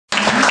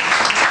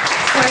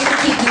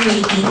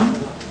rating.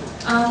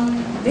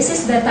 This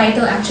is the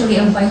title actually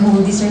of my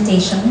whole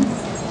dissertation,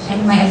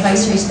 and my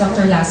advisor is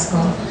Dr.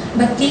 Lasco.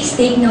 But please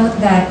take note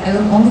that I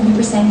will only be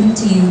presenting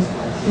to you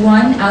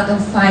 1 out of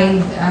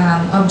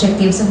 5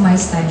 objectives of my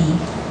study.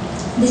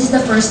 This is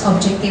the first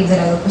objective that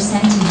I will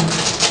present to you.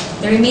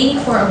 The remaining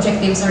 4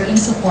 objectives are in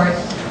support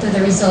to the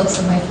results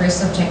of my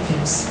first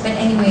objectives. But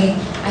anyway,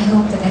 I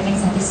hope that I can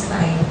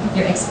satisfy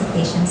your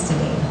expectations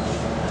today.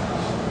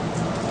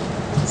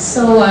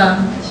 So,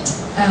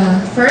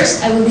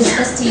 first, I will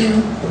discuss to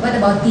you what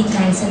about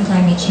peatlands and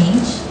climate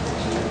change,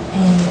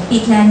 and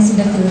peatlands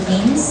in the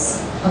Philippines,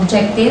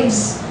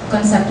 objectives,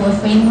 conceptual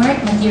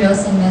framework,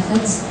 materials and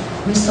methods,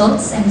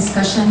 results and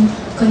discussion,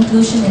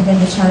 conclusion, and then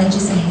the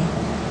challenges ahead.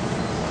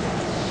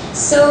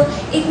 So,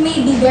 it may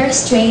be very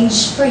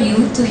strange for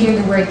you to hear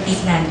the word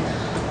peatland.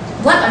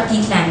 What are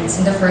peatlands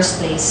in the first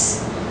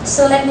place?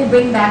 So let me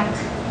bring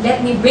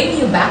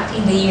you back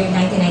in the year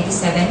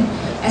 1997.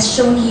 As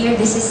shown here,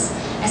 this is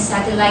a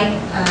satellite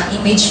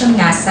image from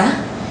NASA.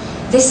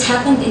 This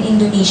happened in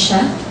Indonesia.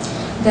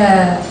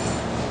 The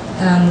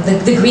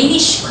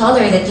greenish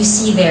color that you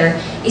see there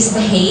is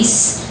the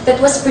haze that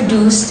was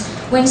produced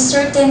when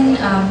certain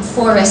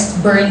forests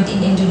burned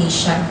in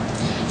Indonesia.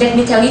 Let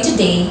me tell you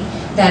today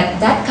that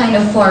that kind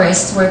of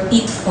forests were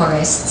peat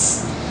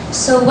forests.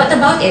 So what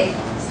about it?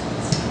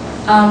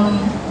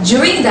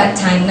 During that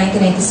time,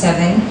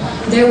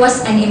 1997, there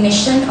was an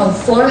emission of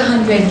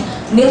 400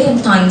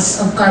 million tons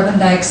of carbon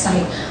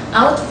dioxide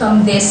out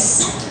from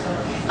this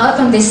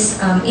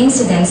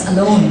incidents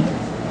alone,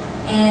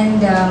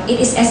 and it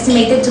is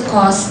estimated to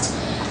cost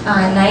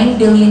 $9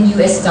 billion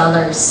US.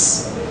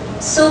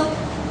 So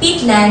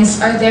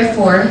peatlands are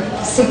therefore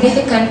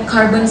significant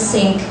carbon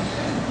sink,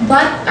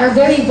 but are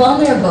very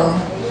vulnerable,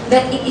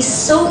 that it is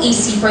so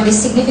easy for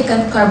this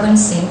significant carbon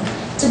sink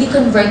to be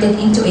converted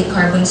into a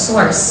carbon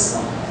source.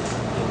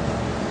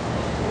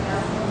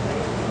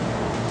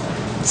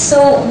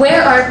 So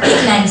where are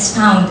peatlands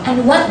found,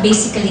 and what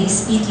basically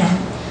is peatland?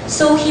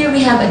 So here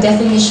we have a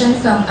definition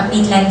from a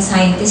peatland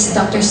scientist,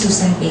 Dr.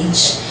 Susan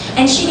Page,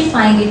 and she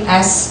defined it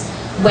as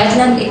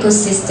wetland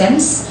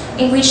ecosystems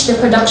in which the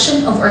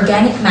production of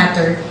organic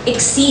matter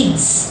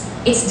exceeds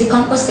its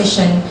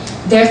decomposition,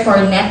 therefore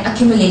net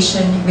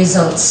accumulation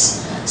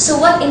results. So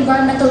what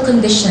environmental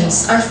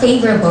conditions are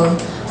favorable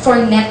for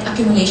net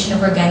accumulation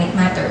of organic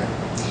matter?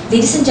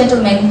 Ladies and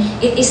gentlemen,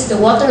 it is the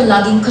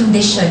waterlogging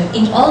condition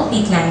in all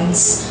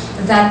peatlands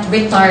that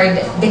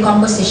retard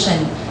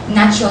decomposition,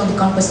 natural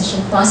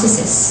decomposition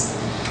processes.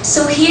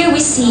 So here we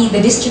see the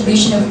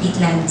distribution of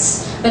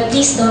peatlands, but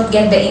please don't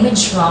get the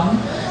image wrong,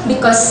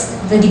 because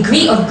the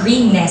degree of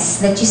greenness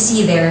that you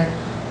see there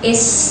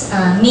is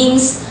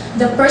means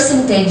the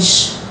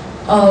percentage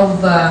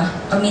of,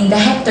 the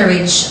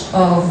hectarage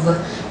of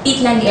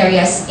peatland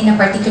areas in a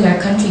particular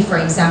country, for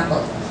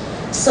example.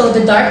 So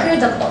the darker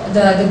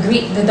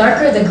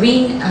the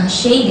green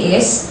shade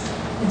is,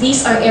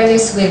 these are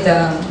areas with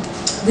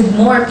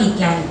more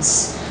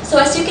peatlands. So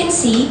as you can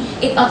see,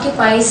 it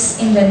occupies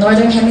in the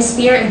northern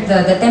hemisphere,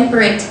 the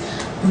temperate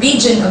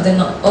region of the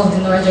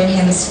northern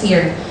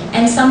hemisphere,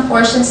 and some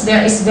portions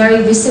there is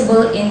very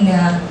visible in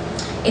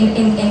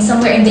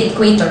somewhere in the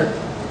equator.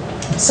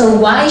 So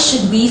why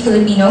should we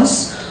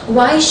Filipinos,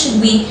 why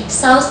should we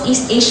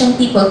Southeast Asian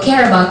people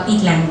care about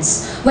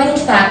peatlands, when in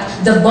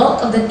fact the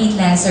bulk of the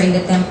peatlands are in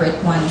the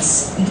temperate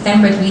ones, in the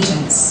temperate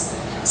regions?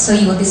 So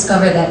you will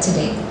discover that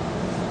today.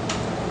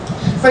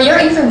 For your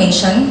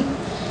information,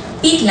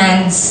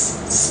 peatlands,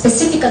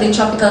 specifically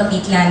tropical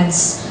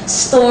peatlands,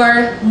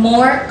 store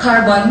more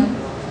carbon,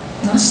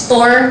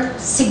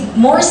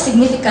 more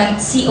significant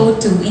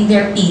CO2 in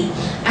their peat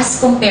as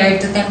compared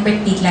to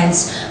temperate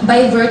peatlands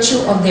by virtue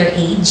of their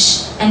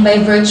age and by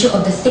virtue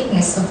of the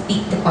thickness of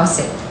peat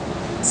deposit.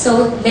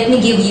 So let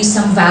me give you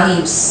some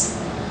values.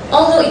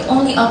 Although it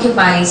only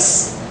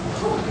occupies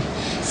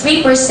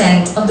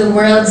 3% of the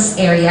world's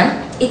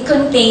area, it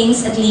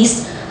contains at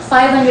least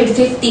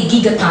 550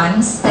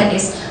 gigatons, that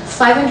is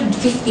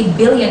 550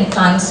 billion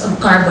tons of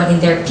carbon in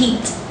their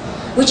peat,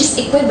 which is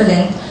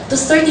equivalent to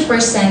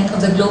 30%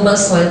 of the global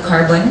soil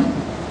carbon,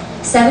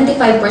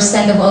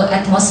 75% of all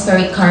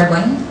atmospheric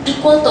carbon,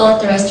 equal to all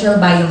terrestrial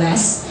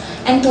biomass,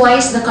 and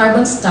twice the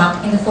carbon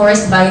stock in the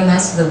forest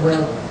biomass of the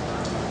world.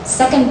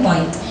 Second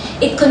point,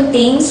 it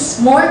contains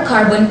more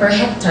carbon per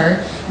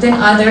hectare than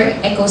other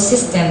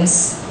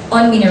ecosystems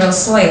on mineral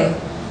soil.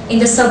 In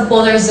the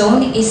subpolar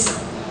zone,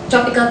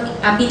 tropical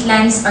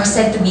peatlands are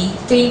said to be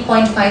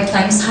 3.5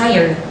 times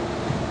higher.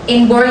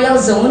 In boreal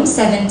zone,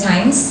 7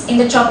 times. In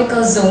the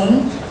tropical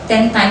zone,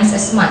 10 times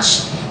as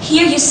much.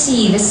 Here you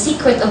see the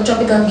secret of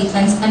tropical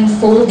peatlands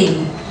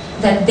unfolding,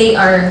 that they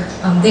are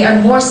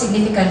more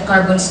significant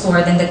carbon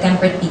store than the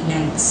temperate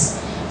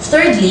peatlands.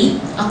 Thirdly,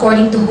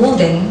 according to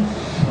Holden,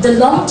 the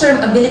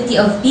long-term ability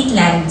of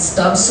peatlands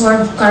to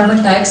absorb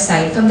carbon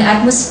dioxide from the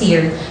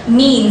atmosphere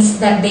means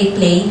that they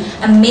play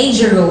a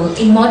major role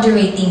in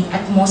moderating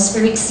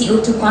atmospheric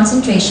CO2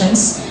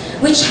 concentrations,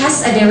 which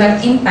has a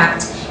direct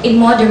impact in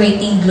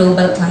moderating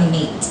global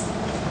climate.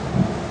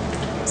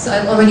 So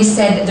I've already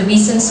said the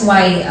reasons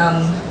why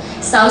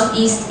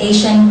Southeast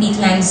Asian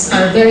peatlands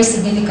are very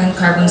significant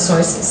carbon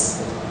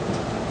sources.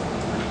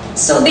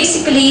 So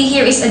basically,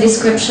 here is a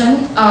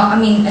description,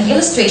 an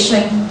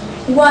illustration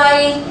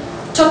why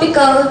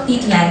tropical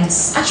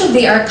peatlands, actually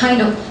they are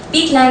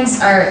peatlands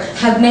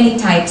have many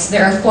types.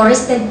 There are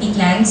forested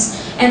peatlands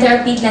and there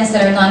are peatlands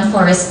that are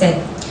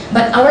non-forested.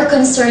 But our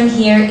concern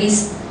here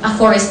is a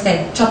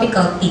forested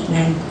tropical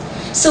peatland.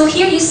 So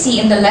here you see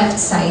in the left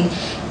side,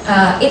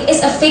 it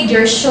is a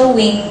figure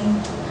showing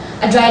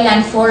a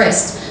dryland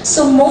forest.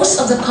 So most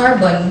of the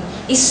carbon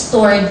is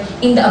stored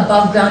in the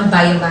above ground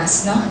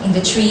biomass, no? In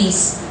the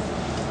trees.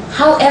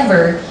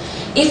 However,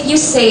 if you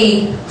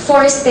say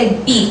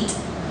forested peat,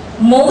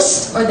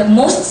 the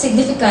most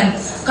significant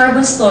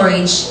carbon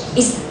storage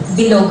is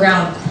below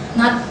ground,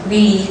 not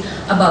really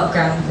above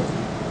ground.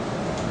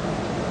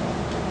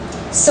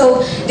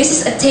 So this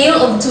is a tale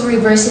of two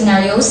reverse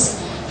scenarios.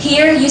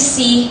 Here you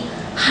see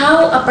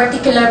how a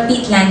particular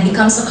peatland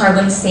becomes a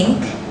carbon sink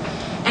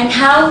and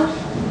how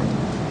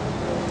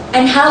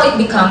it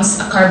becomes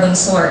a carbon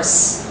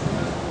source.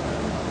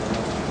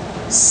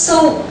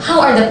 So how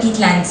are the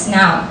peatlands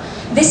now?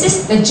 This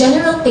is the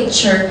general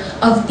picture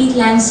of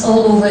peatlands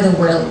all over the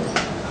world.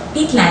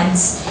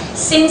 Peatlands,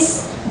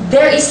 since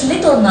there is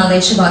little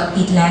knowledge about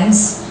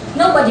peatlands,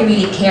 nobody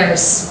really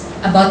cares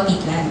about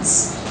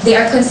peatlands. They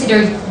are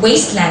considered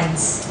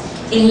wastelands.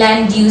 In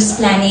land use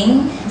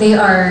planning, they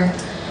are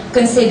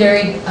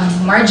considered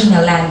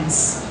marginal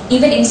lands.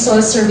 Even in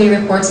soil survey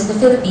reports in the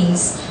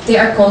Philippines, they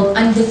are called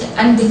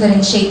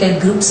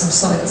undifferentiated groups of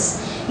soils,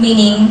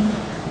 meaning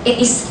it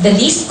is the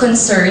least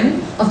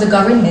concern of the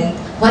government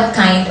what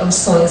kind of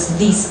soils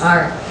these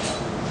are.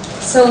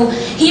 So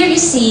here you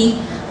see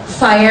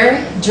fire,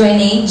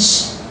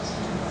 drainage,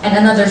 and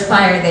another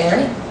fire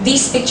there.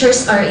 These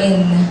pictures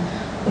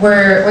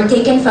were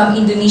taken from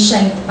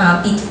Indonesian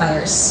peat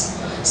fires.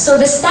 So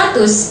the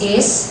status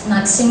is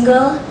not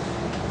single,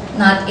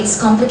 not it's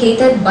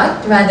complicated,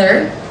 but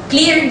rather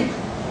cleared,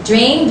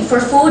 drained for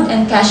food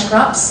and cash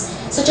crops,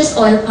 such as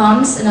oil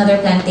palms and other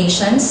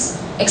plantations,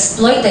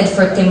 exploited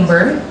for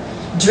timber,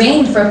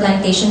 drained for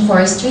plantation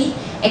forestry,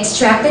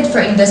 extracted for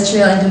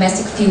industrial and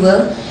domestic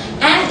fuel,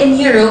 and in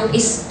Europe,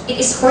 it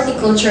is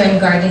horticulture and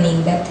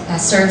gardening that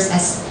serves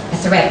as a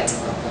threat.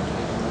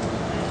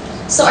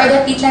 So are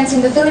there peatlands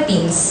in the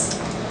Philippines?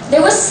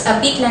 There was a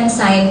peatland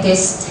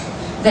scientist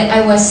that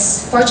I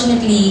was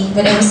fortunately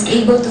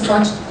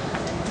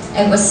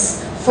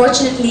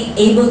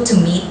able to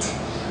meet,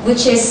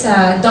 which is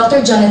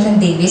Dr. Jonathan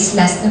Davis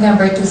last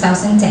November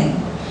 2010.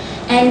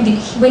 And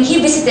when he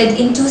visited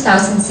in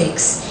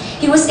 2006,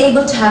 he was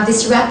able to have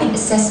this rapid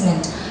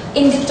assessment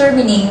in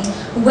determining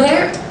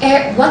what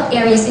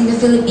areas in the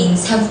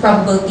Philippines have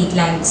probable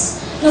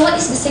peatlands. Now, what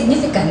is the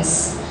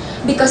significance?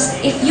 Because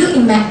if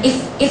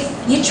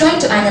you try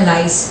to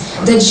analyze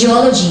the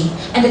geology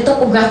and the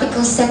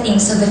topographical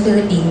settings of the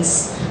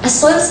Philippines, a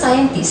soil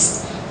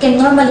scientist can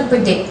normally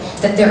predict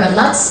that there are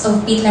lots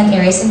of peatland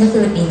areas in the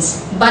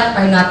Philippines but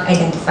are not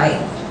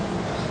identified.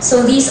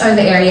 So these are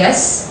the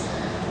areas.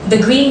 The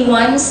green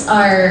ones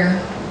are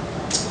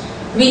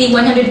really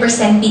 100%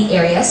 peat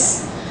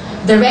areas.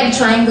 The red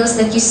triangles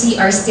that you see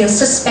are still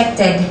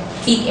suspected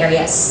peat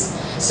areas.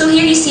 So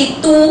here you see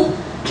two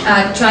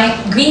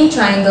green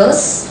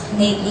triangles,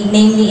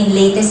 namely in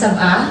Leyte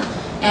Sabah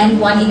and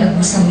one in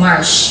Agusan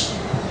Marsh.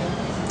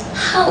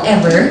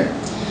 However,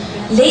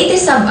 Leyte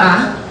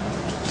Sabah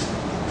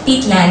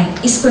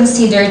peatland is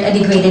considered a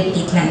degraded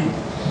peatland.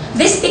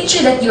 This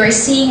picture that you are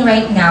seeing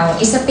right now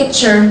is a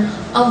picture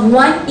of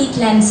one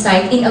peatland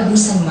site in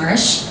Agusan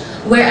Marsh,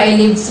 where I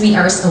live 3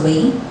 hours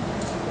away.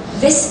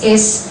 This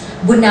is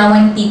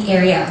Bunawan peat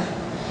area.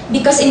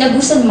 Because in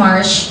Agusan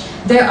Marsh,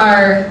 there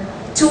are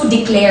 2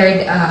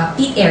 declared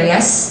peat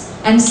areas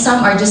and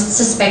some are just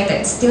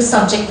suspected, still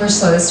subject for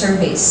soil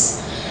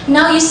surveys.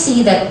 Now you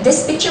see that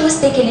this picture was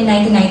taken in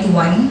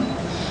 1991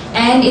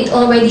 and it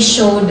already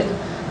showed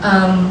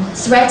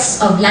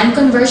threats of land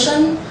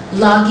conversion,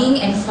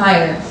 logging, and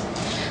fire.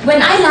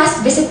 When I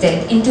last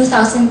visited in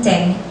 2010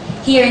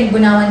 here in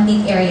Bunawan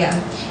peat area,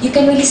 you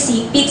can really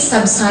see peat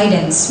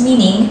subsidence,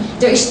 meaning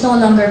there is no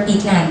longer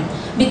peatland.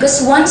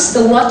 Because once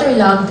the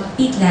waterlogged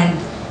peatland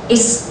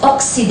is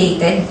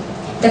oxidated,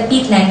 the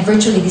peatland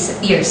virtually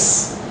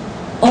disappears.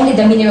 Only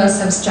the mineral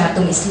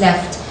substratum is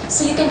left.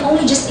 So you can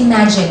only just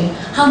imagine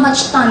how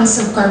much tons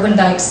of carbon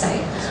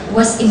dioxide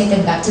was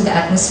emitted back to the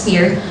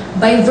atmosphere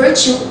by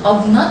virtue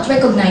of not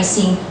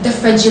recognizing the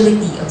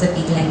fragility of the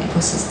peatland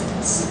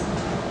ecosystems.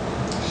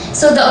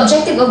 So the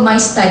objective of my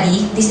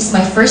study, this is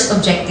my first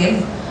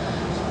objective,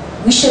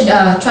 we should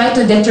try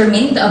to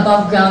determine the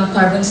above-ground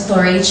carbon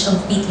storage of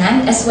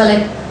peatland as well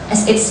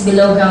as its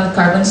below-ground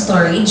carbon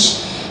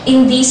storage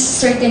in these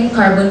certain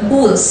carbon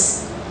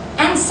pools.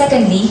 And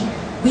secondly,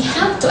 we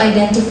have to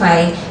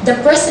identify the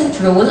present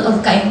role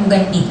of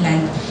Kaimpugan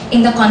peatland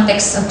in the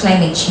context of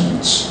climate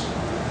change.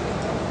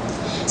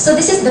 So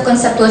this is the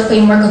conceptual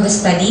framework of the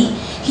study.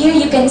 Here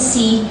you can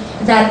see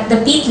that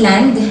the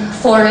peatland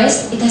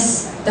forest, it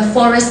has the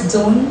forest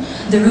zone,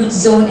 the root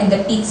zone, and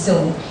the peat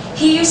zone.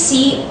 Here you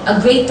see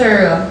a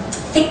greater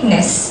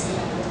thickness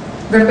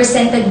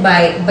represented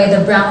by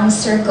the brown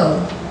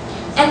circle.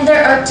 And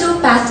there are two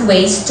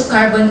pathways to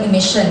carbon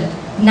emission,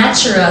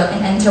 natural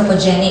and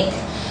anthropogenic.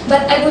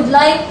 But I would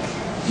like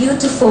you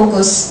to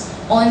focus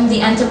on the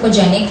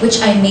anthropogenic,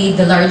 which I made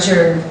the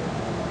larger,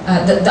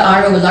 the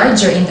arrow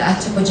larger in the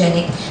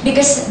anthropogenic,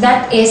 because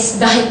that is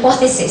the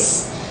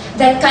hypothesis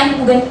that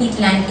Kaimpugan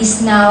peatland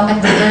is now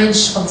at the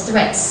verge of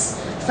threats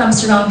from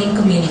surrounding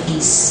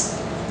communities.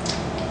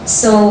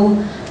 So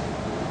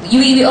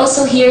we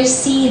also here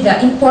see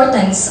the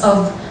importance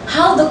of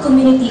how the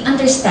community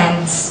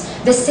understands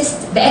the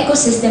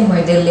ecosystem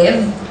where they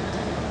live,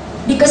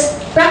 because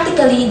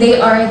practically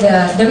they are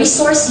the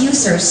resource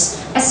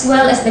users as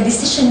well as the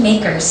decision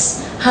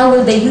makers. How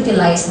will they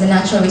utilize the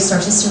natural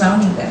resources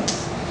surrounding them?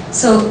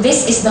 So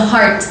this is the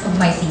heart of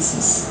my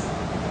thesis.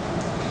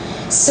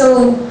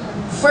 So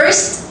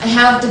first, I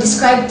have to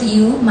describe to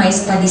you my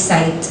study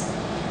site.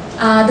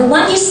 The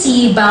one you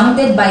see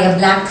bounded by a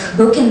black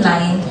broken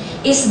line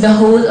is the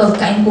whole of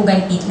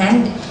Kaimpugan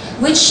peatland,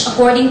 which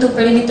according to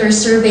perimeter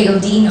survey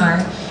of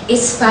DNR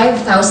is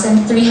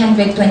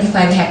 5,325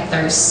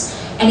 hectares,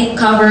 and it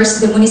covers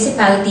the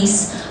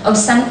municipalities of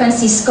San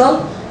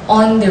Francisco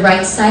on the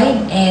right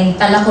side and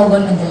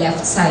Talacogon on the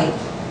left side.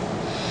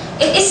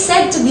 It is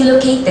said to be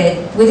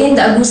located within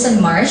the Agusan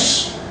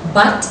Marsh,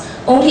 but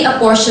only a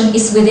portion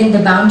is within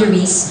the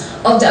boundaries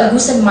of the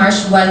Agusan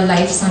Marsh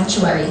Wildlife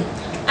Sanctuary.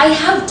 I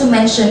have to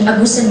mention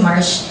Agusan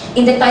Marsh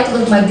in the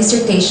title of my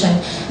dissertation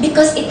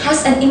because it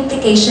has an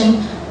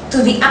implication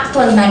to the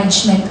actual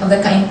management of the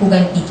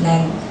Kaimpugan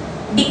peatland.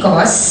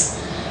 Because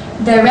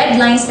the red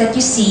lines that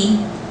you see,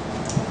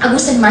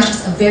 Agusan Marsh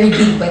is a very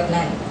big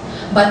wetland,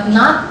 but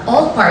not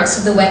all parts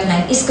of the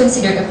wetland is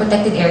considered a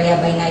protected area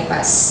by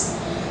NIPAS.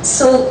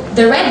 So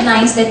the red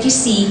lines that you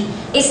see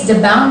is the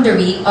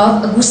boundary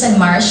of Agusan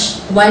Marsh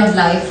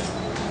Wildlife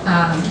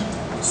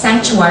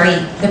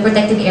Sanctuary, the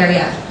protected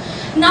area.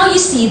 Now you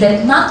see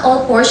that not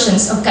all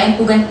portions of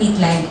Kaimpugan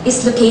peatland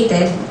is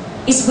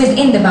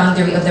within the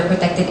boundary of the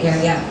protected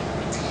area.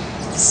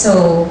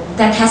 So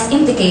that has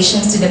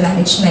implications to the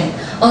management.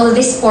 Although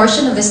this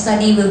portion of the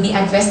study will be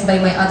addressed by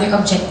my other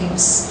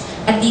objectives,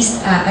 at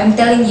least I'm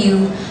telling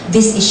you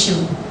this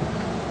issue.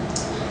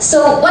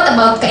 So what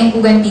about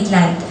Kaimpugan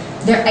peatland?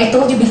 I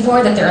told you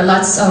before that there are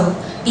lots of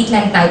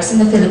peatland types in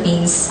the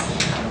Philippines.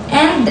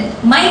 And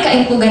my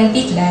Kaimpugan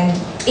peatland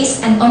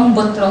is an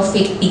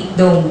ombotrophic peat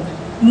dome,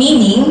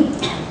 meaning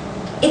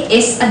it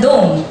is a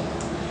dome.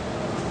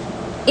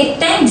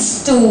 It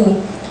tends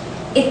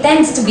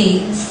to be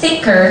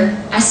thicker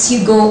as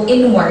you go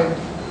inward.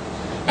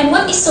 And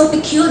what is so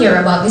peculiar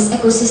about this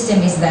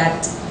ecosystem is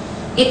that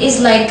it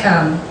is like,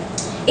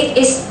 it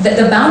is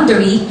the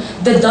boundary,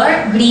 the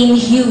dark green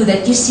hue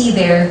that you see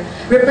there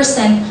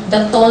represent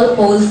the tall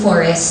pole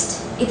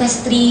forest. It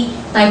has three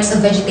types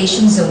of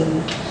vegetation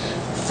zone.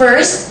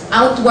 First,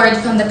 outward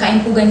from the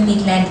Kaimpugan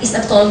peatland is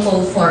a tall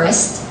pole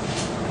forest,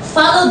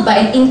 followed by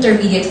an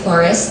intermediate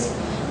forest,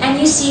 and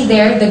you see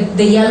there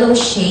the yellow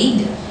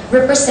shade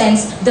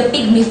represents the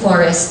pygmy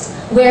forest,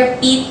 where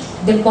peat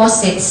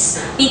deposits,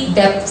 peat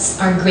depths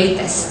are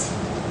greatest.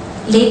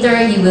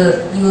 Later, you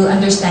will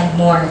understand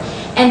more.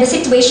 And the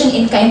situation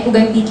in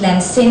Kaimpugan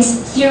peatland,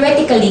 since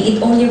theoretically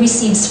it only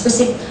receives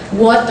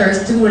water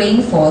through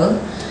rainfall,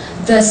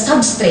 the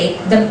substrate,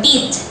 the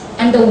peat,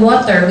 and the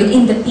water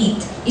within the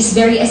peat is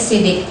very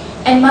acidic.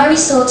 And my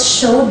results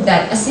showed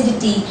that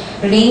acidity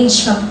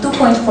ranged from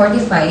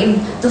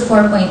 2.45 to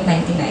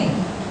 4.99.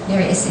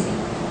 Very acidic.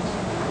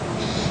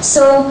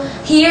 So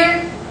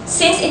here,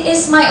 since it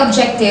is my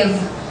objective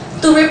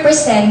to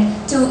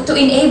represent, to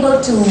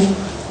enable to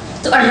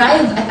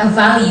arrive at a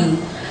value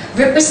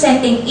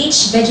representing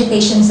each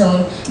vegetation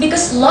zone,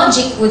 because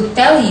logic would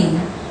tell you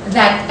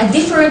that a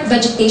different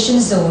vegetation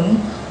zone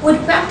would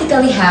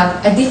practically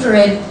have a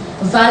different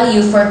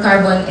value for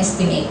carbon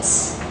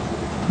estimates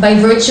by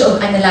virtue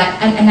of an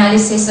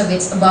analysis of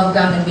its above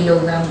ground and below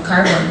ground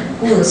carbon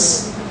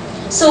pools.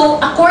 So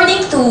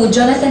according to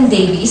Jonathan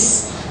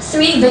Davis,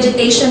 three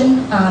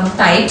vegetation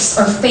types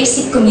or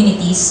phasic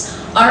communities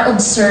are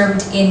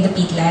observed in the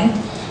peatland.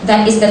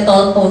 That is the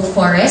tall pole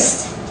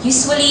forest,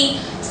 usually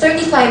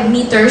 35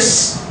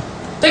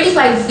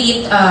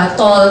 feet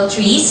tall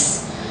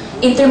trees,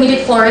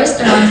 intermediate forest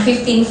around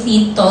 15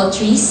 feet tall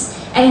trees,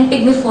 and in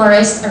pygmy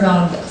forest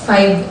around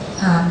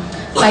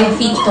 5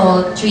 feet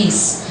tall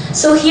trees.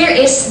 So here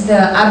is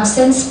the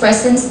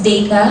absence-presence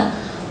data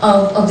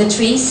of the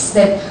trees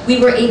that we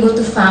were able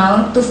to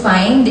find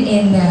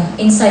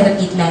inside the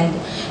peatland.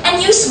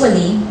 And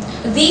usually,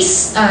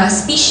 these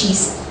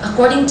species,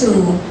 according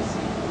to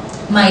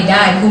my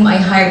dad, whom I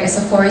hired as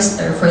a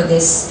forester for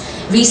this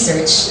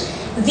research,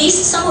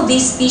 some of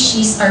these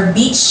species are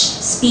beach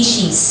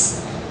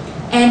species,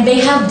 and they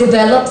have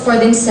developed for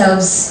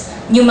themselves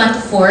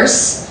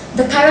pneumatophores,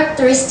 the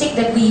characteristic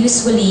that we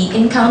usually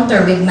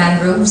encounter with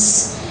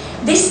mangroves.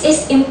 This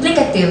is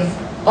implicative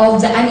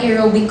of the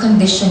anaerobic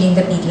condition in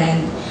the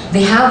peatland.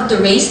 They have to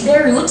raise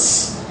their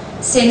roots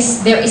since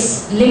there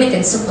is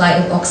limited supply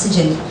of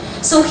oxygen.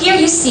 So here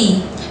you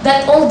see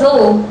that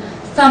although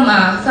from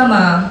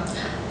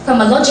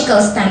from a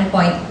logical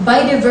standpoint,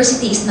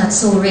 biodiversity is not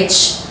so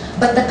rich,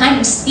 but the kind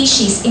of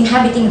species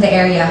inhabiting the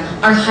area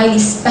are highly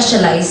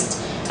specialized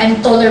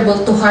and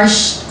tolerable to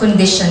harsh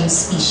conditions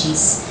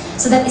species.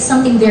 So that is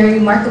something very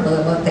remarkable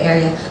about the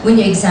area when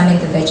you examine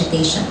the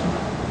vegetation.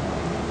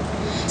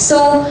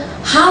 So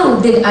how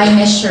did I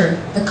measure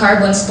the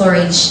carbon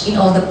storage in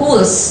all the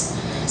pools?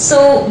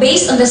 So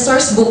based on the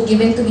source book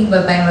given to me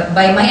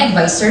by my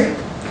advisor,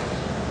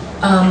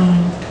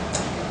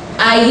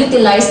 I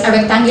utilized a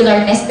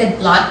rectangular nested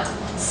plot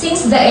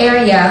since the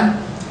area,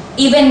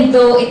 even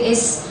though it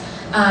is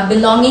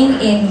belonging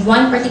in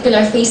one particular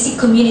FACI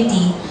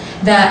community,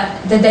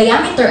 the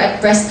diameter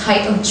at breast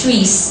height of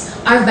trees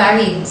are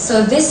varied.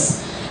 So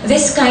this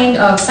kind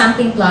of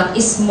sampling plot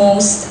is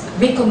most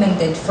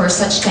recommended for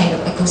such kind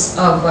of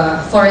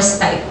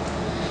forest type.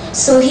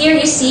 So here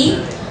you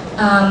see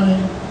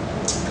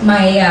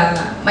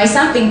my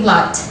sampling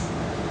plot.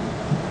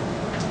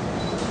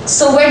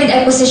 So where did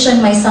I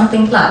position my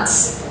sampling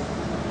plots?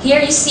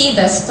 Here you see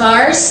the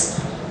stars.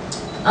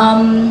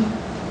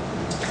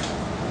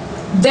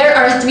 There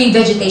are 3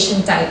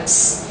 vegetation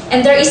types,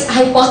 and there is a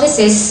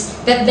hypothesis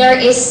that there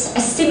is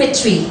a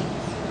symmetry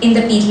in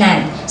the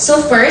peatland.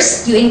 So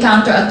first, you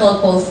encounter a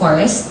tall pole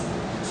forest,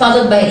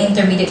 followed by an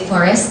intermediate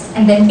forest,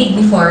 and then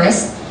pygmy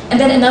forest, and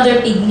then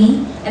another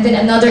pygmy, and then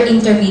another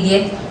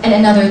intermediate, and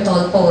another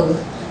tall pole.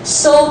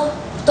 So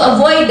to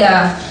avoid,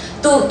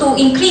 to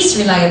increase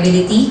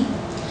reliability,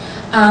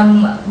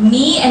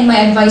 me and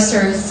my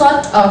advisor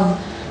thought of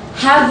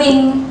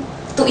having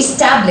to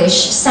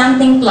establish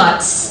sampling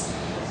plots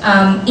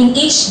in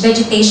each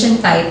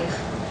vegetation type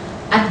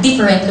at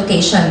different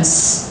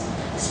locations.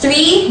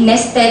 3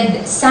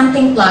 nested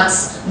sampling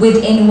plots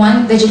within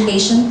one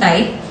vegetation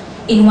type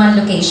in one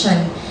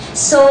location.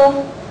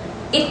 So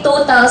it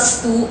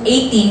totals to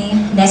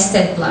 18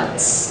 nested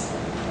plots.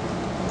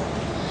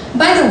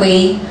 By the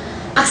way,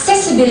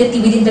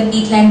 accessibility within the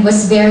peatland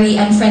was very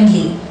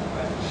unfriendly.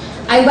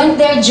 I went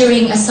there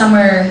during a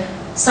summer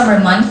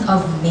month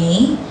of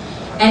May,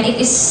 and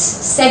it is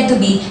said to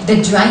be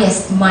the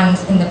driest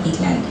month in the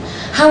peatland.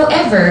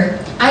 However,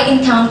 I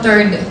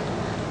encountered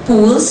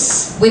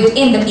pools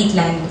within the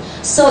peatland,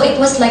 so it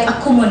was like a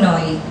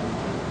kumunoy.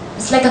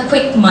 It's like a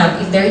quick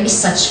mud, if there is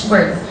such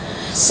word.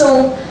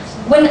 So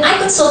when I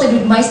consulted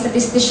with my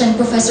statistician,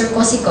 Professor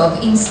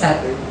Kosikov in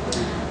Stat,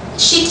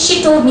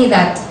 she told me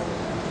that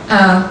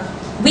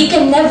we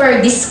can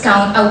never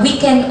discount, we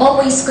can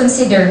always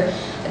consider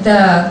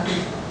the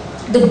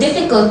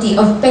difficulty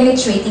of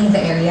penetrating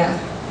the area.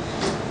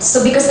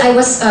 So because I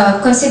was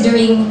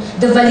considering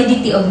the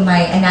validity of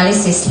my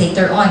analysis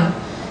later on.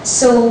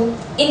 So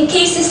in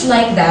cases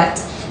like that,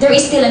 there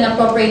is still an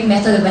appropriate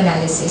method of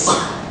analysis,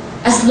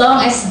 as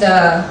long as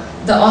the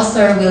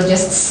author will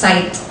just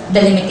cite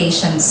the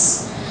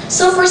limitations.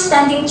 So for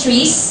standing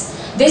trees,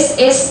 this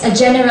is a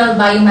general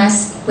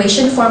biomass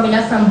equation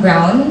formula from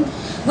Brown,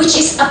 which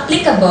is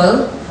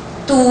applicable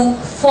to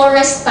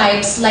forest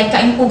types like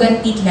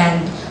Kaimpugan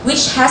peatland,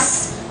 which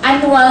has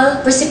annual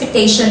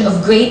precipitation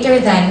of greater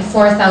than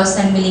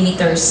 4,000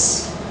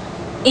 millimeters.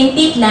 In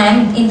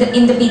peatland, in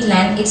the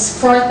peatland, it's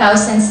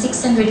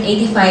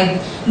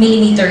 4,685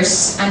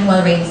 millimeters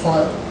annual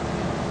rainfall.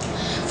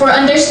 For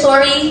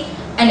understory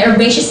and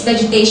herbaceous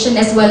vegetation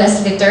as well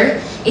as litter,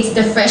 it's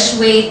the fresh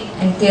weight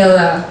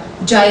until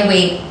dry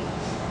weight,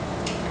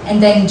 and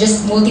then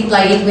just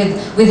multiply it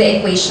with the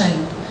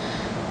equation.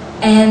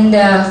 And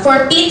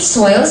for peat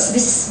soils,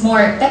 this is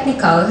more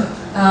technical.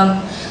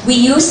 We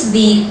use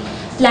the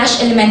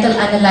Flash Elemental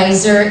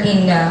Analyzer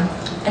in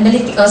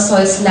Analytical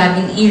Soils Lab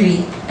in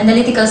Erie,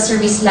 Analytical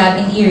Service Lab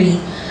in Erie,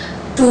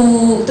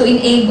 to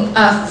enable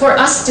for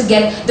us to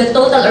get the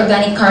total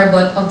organic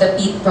carbon of the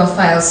peat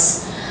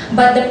profiles.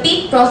 But the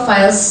peat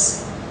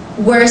profiles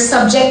were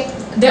subject.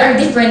 There are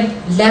different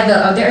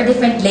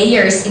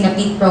layers in a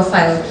peat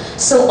profile.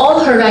 So all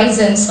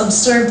horizons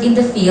observed in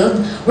the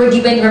field were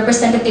given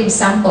representative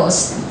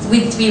samples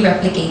with 3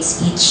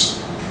 replicates each.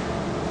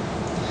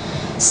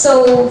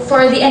 So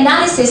for the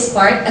analysis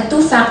part, a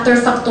 2-factor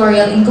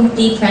factorial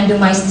incomplete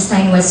randomized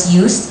design was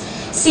used,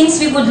 since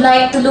we would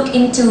like to look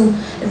into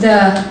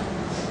the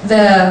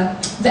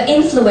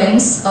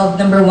influence of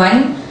number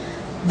 1,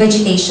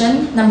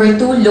 vegetation, number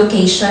 2,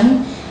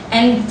 location,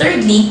 and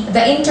thirdly,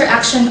 the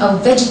interaction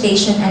of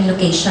vegetation and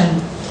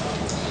location.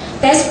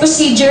 Test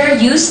procedure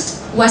used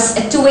was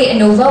a 2-way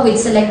ANOVA with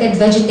selected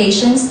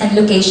vegetations and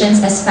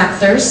locations as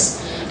factors,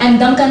 and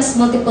Duncan's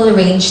multiple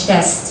range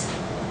test.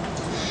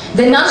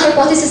 The null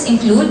hypotheses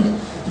include: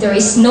 there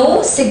is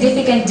no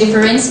significant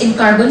difference in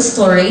carbon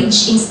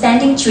storage in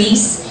standing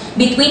trees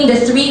between the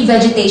 3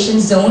 vegetation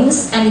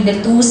zones and in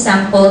the 2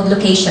 sampled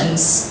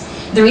locations.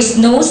 There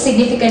is no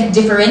significant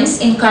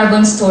difference in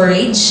carbon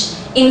storage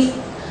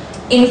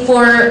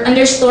for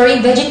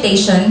understory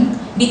vegetation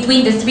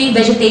between the 3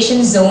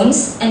 vegetation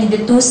zones and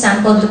the 2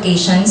 sampled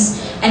locations,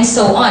 and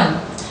so on.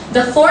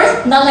 The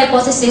 4th null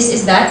hypothesis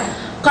is that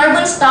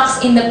carbon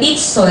stocks in the peat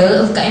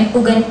soil of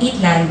Kaimpugan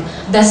peatland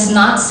does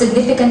not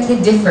significantly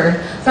differ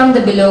from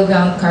the below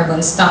ground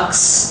carbon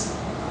stocks.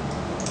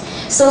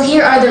 So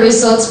here are the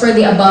results for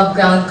the above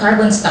ground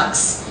carbon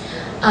stocks.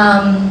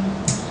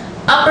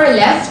 Upper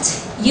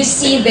left, you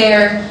see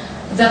there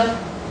the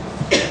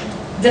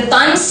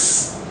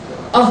tons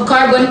of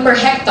carbon per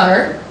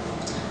hectare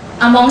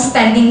among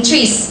standing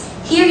trees.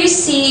 Here you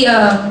see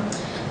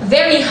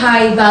very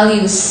high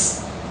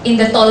values in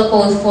the tall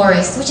pole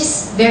forest, which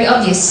is very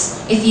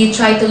obvious if you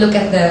try to look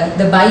at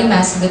the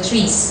biomass of the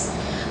trees.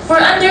 For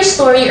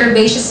understory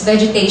herbaceous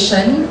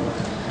vegetation,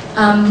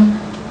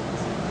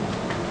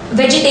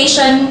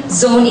 vegetation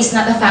zone is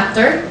not a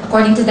factor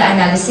according to the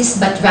analysis,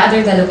 but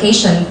rather the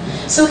location.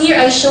 So here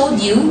I showed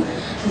you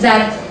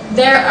that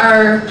there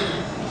are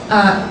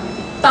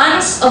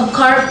tons of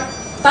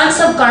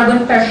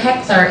carbon per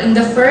hectare in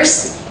the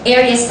first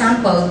area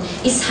sampled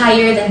is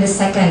higher than the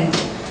second.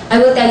 I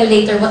will tell you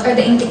later what are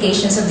the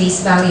implications of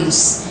these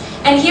values.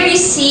 And here you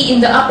see in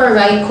the upper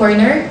right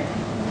corner,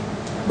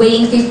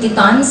 weighing 50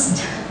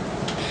 tons,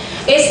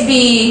 is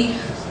the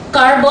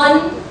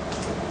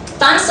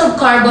tons of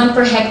carbon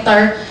per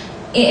hectare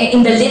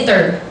in the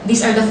litter.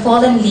 These are the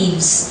fallen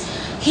leaves.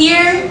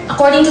 Here,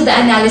 according to the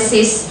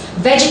analysis,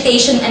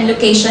 vegetation and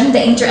location,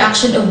 the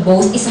interaction of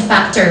both is a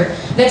factor.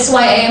 That's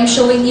why I am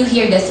showing you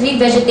here the 3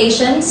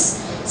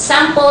 vegetations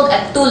sampled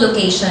at 2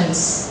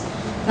 locations.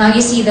 Now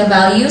you see the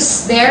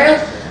values there.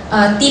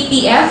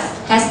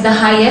 TPF has the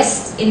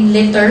highest in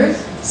litter,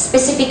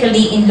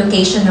 specifically in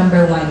location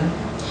number 1.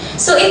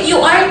 So if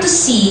you are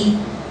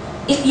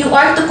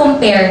to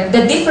compare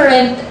the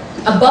different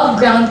above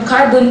ground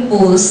carbon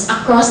pools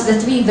across the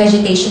 3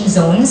 vegetation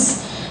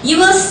zones, you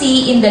will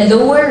see in the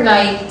lower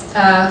right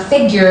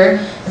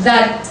figure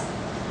that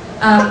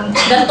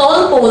the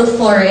tall pole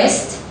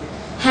forest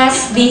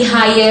has the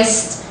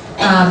highest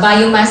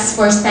biomass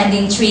for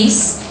standing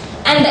trees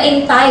and the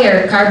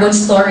entire carbon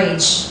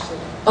storage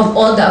of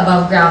all the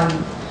above ground,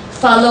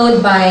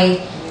 followed by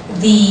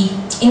the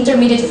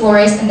intermediate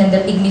forest and then the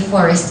pygmy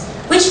forest,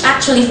 which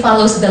actually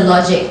follows the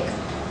logic.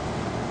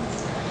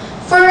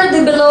 For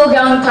the below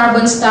ground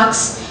carbon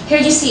stocks, here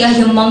you see a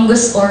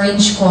humongous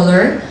orange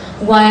color,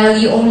 while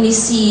you only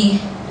see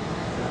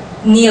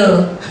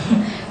nil,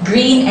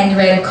 green and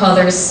red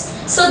colors.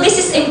 So this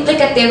is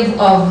implicative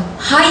of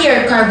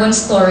higher carbon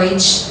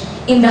storage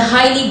in the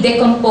highly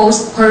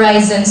decomposed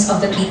horizons of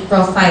the peat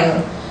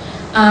profile.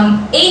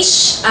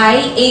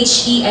 HI,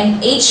 HE,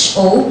 and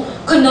HO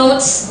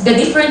connotes the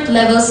different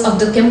levels of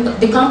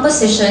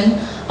decomposition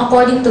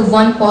according to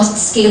von Post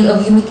scale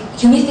of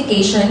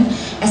humidification,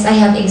 as I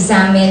have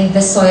examined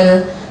the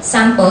soil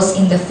samples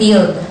in the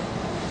field.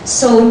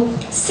 So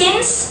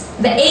since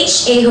the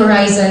HA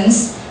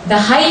horizons, the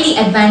highly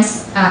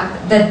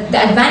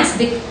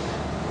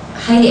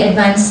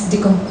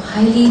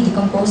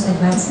decomposed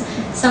advanced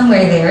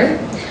somewhere there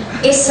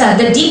is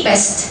the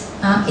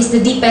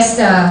deepest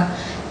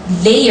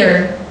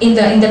layer in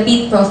the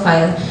peat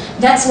profile.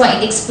 That's why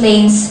it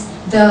explains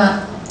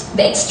the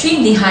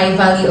extremely high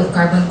value of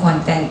carbon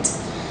content.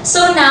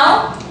 So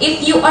now,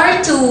 if you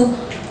are to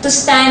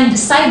stand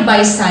side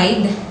by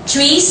side,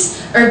 trees,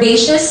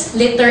 herbaceous,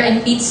 litter,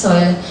 and peat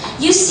soil,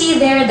 you see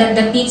there that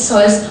the peat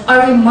soils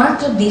are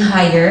remarkably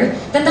higher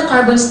than the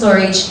carbon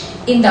storage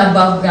in the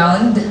above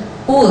ground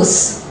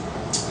pools.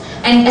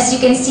 And as you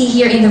can see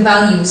here in the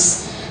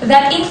values,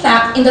 that in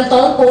fact, in the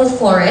tall pole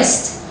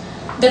forest,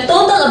 the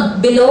total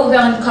of below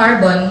ground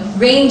carbon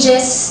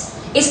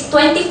is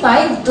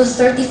 25 to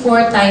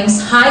 34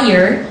 times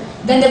higher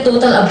than the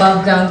total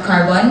above ground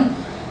carbon.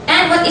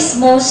 And what is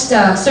most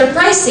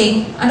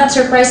surprising, not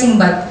surprising,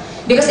 but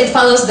because it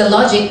follows the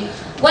logic,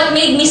 what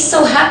made me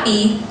so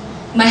happy,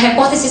 my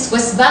hypothesis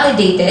was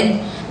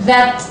validated,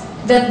 that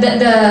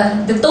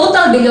the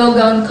total below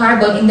ground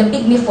carbon in the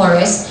pygmy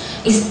forest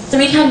is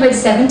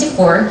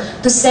 374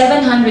 to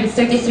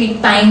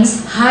 733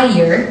 times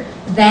higher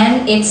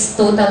than its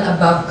total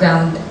above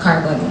ground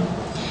carbon.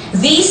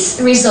 These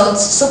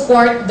results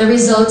support the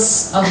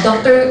results of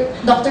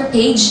Dr.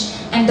 Page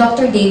and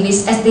Dr.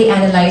 Davis as they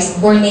analyzed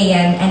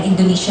Bornean and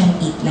Indonesian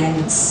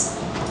peatlands.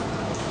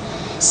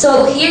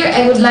 So here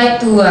I would like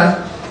to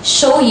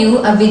show you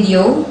a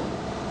video.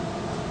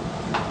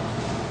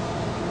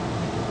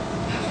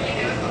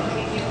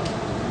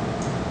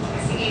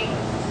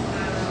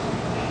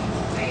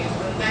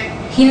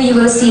 Here you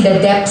will see the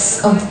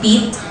depths of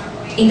peat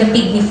in the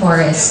pygmy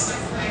forest.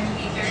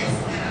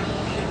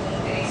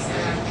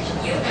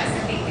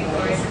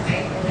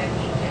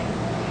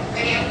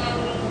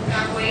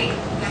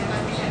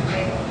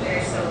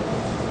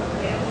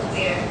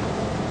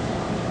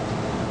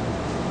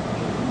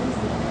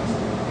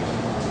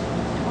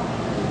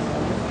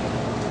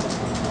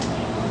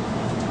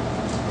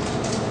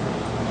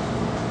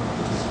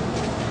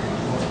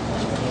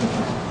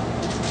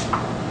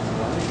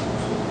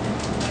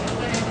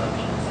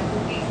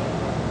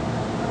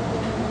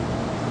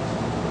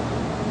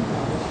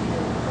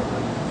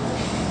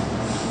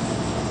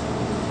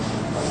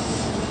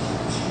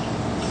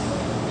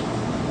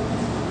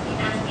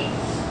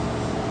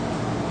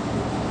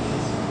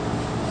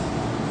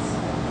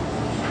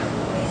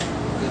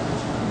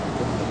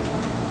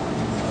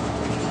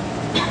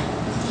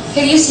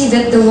 Here you see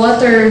that the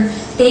water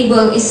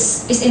table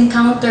is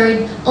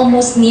encountered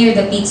almost near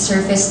the peat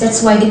surface.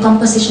 That's why the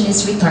composition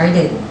is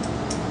retarded.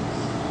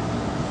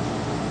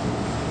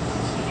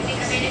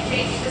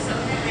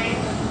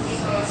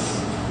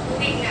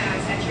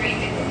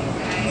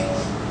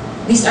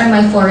 These are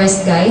my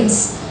forest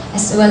guides,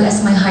 as well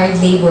as my hired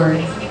labor.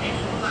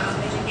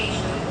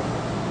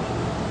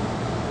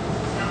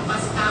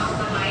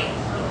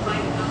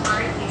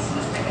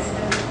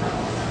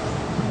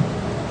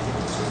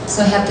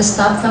 So I have to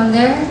stop from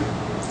there.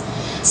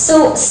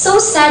 So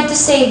sad to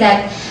say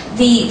that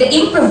the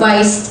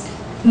improvised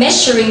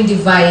measuring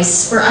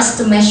device for us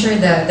to measure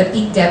the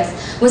peat depth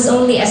was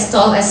only as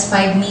tall as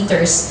 5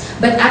 meters.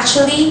 But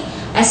actually,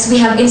 as we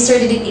have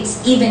inserted it,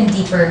 it's even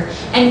deeper.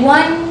 And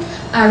one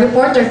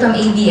reporter from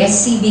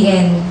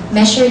ABS-CBN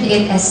measured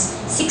it as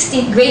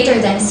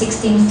greater than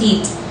 16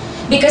 feet.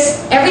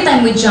 Because every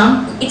time we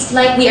jump, it's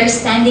like we are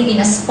standing in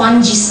a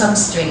spongy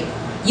substrate.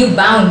 You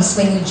bounce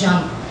when you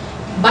jump.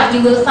 But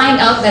you will find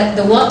out that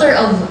the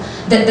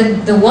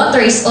water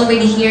is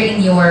already here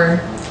in your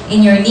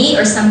knee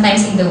or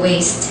sometimes in the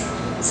waist.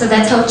 So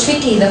that's how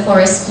tricky the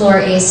forest floor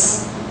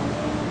is.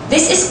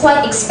 This is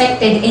quite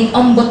expected in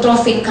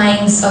ombotrophic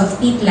kinds of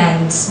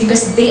peatlands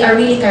because they are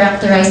really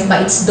characterized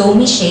by its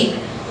domey shape,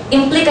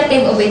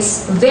 implicative of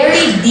its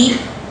very deep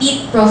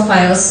peat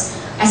profiles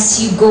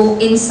as you go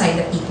inside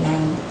the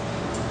peatland.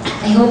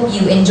 I hope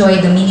you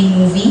enjoyed the mini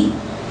movie.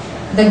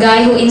 The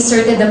guy who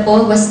inserted the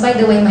poll was, by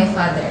the way, my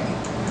father.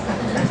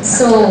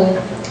 So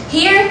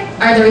here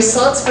are the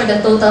results for the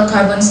total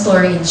carbon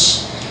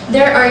storage.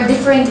 There are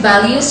different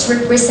values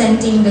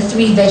representing the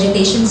 3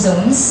 vegetation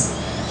zones.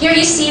 Here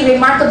you see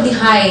remarkably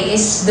high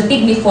is the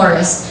pygmy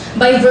forest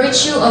by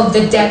virtue of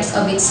the depth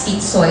of its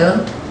peat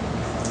soil.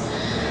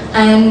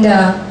 And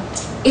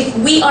if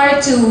we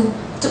are to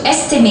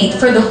estimate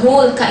for the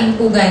whole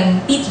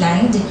Kaimpugan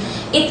peatland,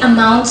 it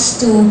amounts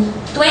to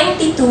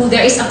 22.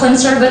 There is a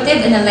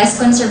conservative and a less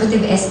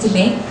conservative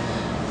estimate.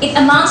 It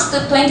amounts to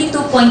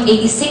 22.86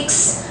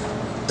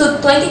 to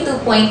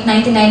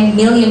 22.99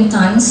 million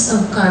tons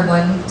of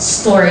carbon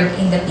stored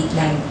in the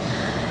peatland.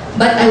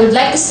 But I would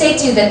like to say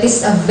to you that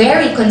this is a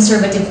very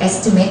conservative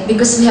estimate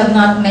because we have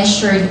not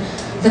measured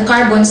the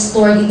carbon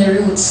stored in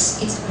the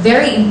roots. It's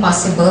very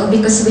impossible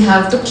because we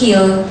have to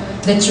kill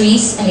the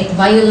trees and it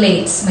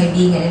violates my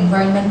being an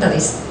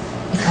environmentalist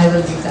if I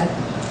will do that.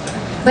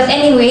 But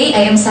anyway,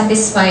 I am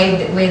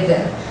satisfied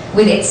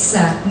with its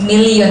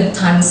million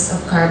tons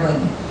of carbon,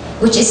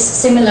 which is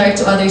similar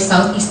to other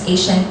Southeast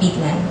Asian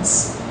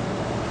peatlands.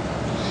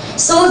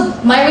 So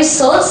my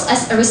results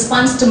as a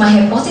response to my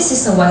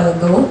hypothesis a while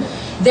ago,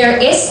 there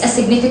is a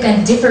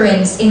significant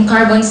difference in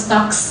carbon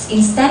stocks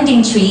in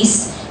standing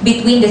trees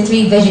between the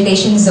 3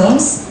 vegetation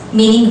zones,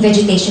 meaning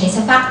vegetation is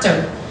a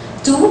factor.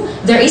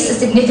 2, there is a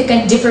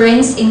significant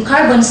difference in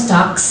carbon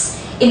stocks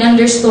in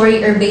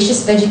understory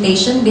herbaceous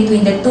vegetation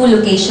between the 2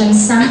 locations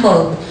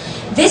sampled.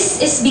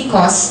 This is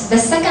because the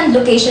second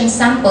location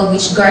sample,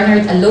 which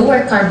garnered a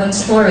lower carbon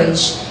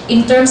storage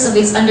in terms of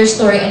its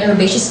understory and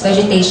herbaceous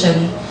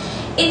vegetation,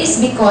 it is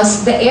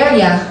because the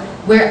area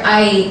where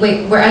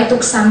I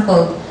took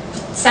samples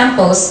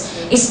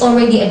is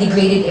already a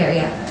degraded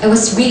area. I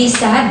was really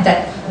sad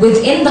that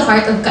within the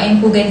heart of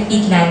Kaimpugan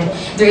peatland,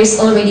 there is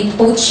already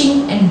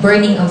poaching and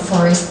burning of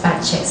forest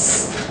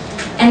patches.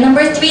 And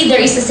number 3,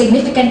 there is a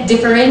significant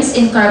difference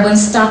in carbon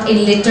stock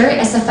in litter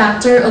as a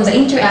factor of the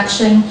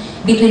interaction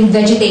between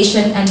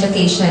vegetation and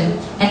location.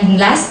 And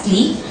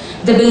lastly,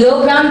 the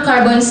below-ground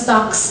carbon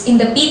stocks in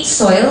the peat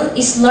soil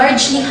is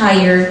largely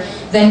higher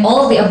than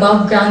all the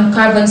above-ground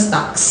carbon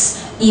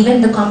stocks,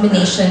 even the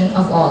combination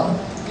of all.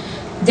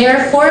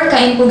 Therefore,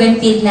 Kaimpugan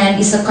peatland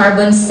is a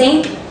carbon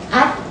sink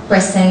at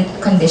present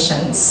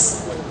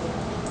conditions.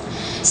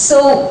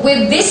 So,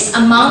 with this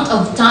amount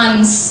of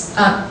tons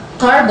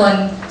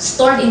carbon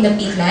stored in the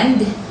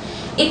peatland,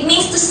 it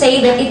means to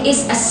say that it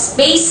is a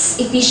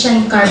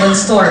space-efficient carbon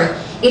store.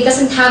 It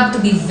doesn't have to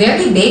be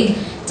very big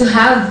to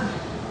have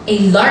a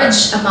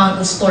large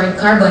amount of stored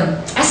carbon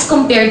as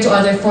compared to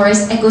other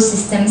forest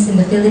ecosystems in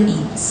the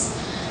Philippines.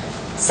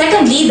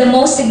 Secondly, the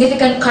most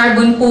significant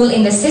carbon pool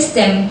in the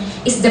system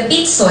is the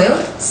peat soil,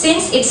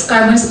 since its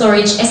carbon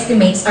storage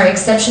estimates are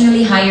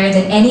exceptionally higher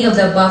than any of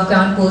the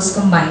above-ground pools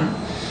combined.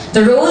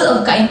 The role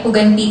of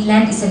Kaimpugan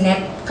peatland is a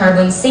net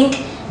carbon sink,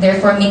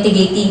 therefore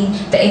mitigating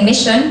the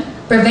emission,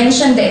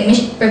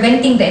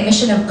 preventing the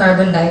emission of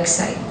carbon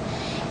dioxide.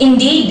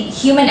 Indeed,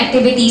 human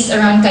activities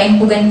around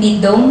Kaimpugan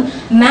peat dome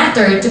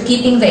matter to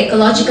keeping the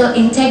ecological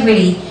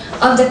integrity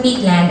of the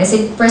peatland as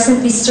it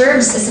presently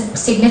serves as a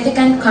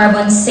significant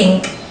carbon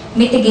sink,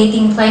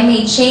 mitigating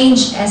climate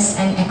change as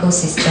an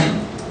ecosystem.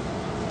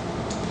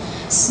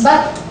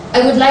 But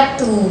I would like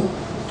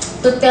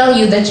to tell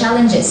you the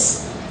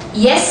challenges.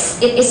 Yes,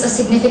 it is a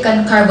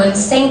significant carbon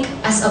sink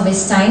as of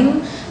this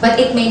time, but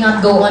it may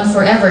not go on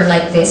forever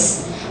like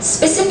this.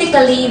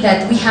 Specifically,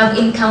 that we have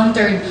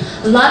encountered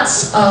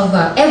lots of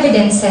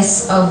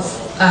evidences of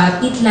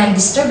peatland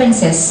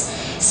disturbances,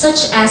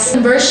 such as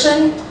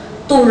conversion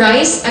to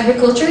rice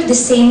agriculture, the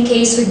same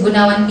case with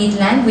Bunawan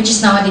peatland, which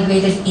is now a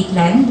degraded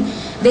peatland.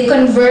 they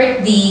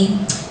convert the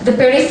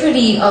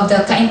periphery of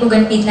the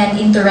Kaimpugan peatland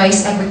into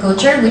rice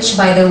agriculture, which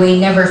by the way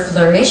never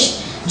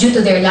flourished due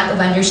to their lack of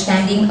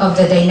understanding of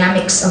the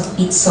dynamics of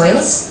peat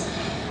soils,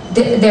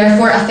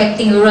 therefore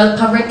affecting rural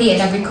poverty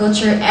and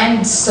agriculture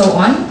and so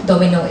on,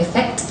 domino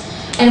effect.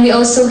 And we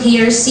also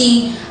here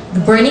see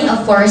the burning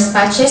of forest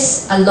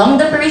patches along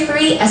the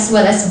periphery as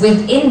well as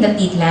within the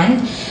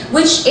peatland,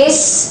 which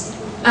is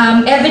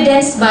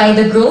evidenced by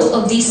the growth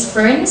of these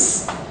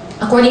ferns.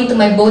 According to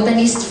my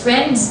botanist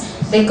friends,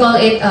 they call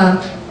it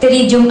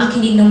Pteridium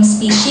aquilinum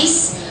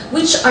species,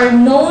 which are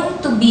known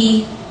to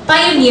be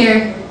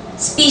pioneer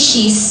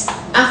species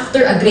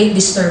after a great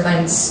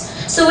disturbance.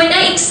 So when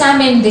I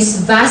examine this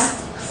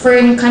vast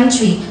fern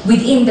country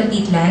within the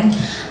peatland,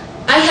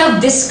 I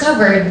have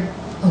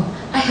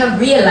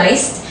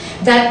realized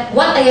that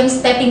what I am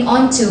stepping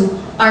onto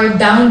are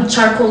downed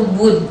charcoal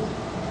wood.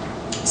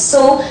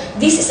 So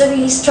this is a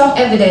really strong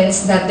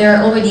evidence that there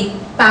are already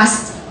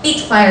past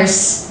peat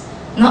fires,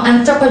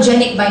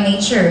 anthropogenic by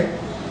nature,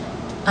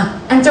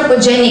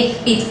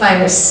 anthropogenic peat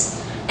fires,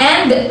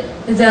 and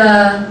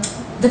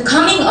the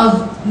coming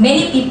of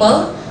many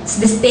people,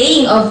 the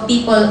staying of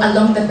people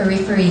along the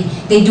periphery.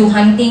 They do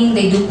hunting,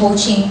 they do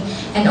poaching,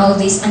 and all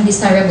these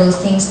undesirable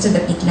things to the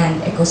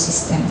peatland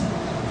ecosystem.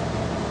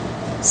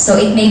 So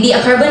it may be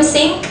a carbon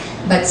sink,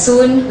 but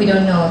soon, we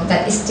don't know.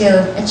 That is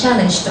still a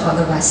challenge to all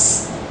of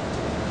us.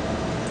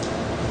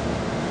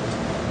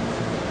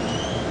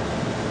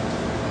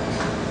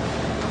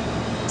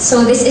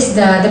 So this is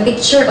the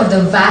picture of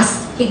the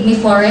vast pygmy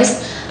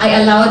forest. I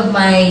allowed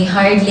my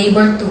hired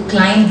labor to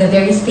climb the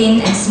very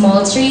thin and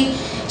small tree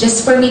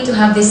just for me to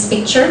have this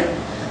picture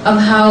of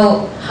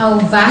how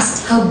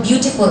vast, how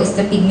beautiful is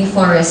the pygmy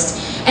forest.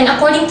 And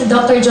according to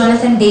Dr.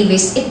 Jonathan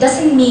Davis, it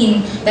doesn't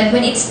mean that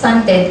when it's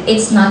stunted,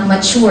 it's not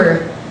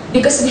mature.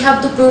 Because we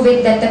have to prove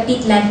it that the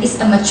peatland is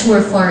a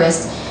mature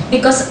forest.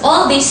 Because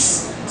all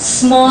these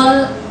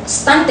small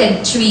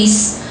stunted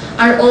trees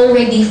are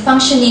already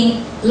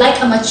functioning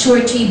like a mature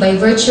tree by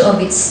virtue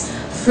of its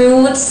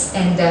fruits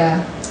and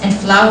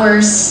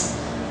flowers.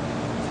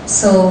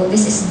 So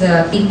this is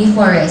the pygmy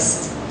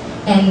forest.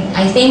 And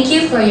I thank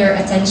you for your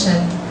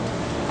attention.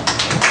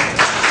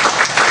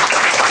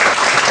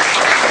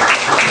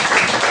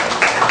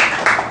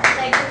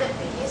 Like in the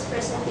previous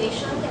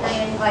presentation, can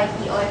I invite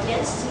the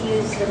audience to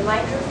use the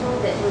microphone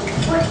that will be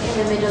put in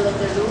the middle of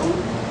the room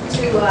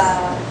to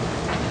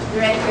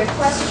direct your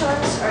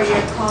questions or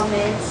your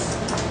comments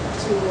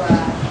to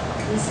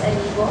Ms.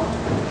 Alibo.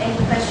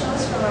 Any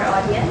questions from our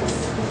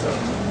audience?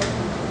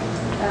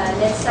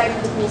 Let's start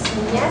with Ms.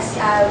 Nunez.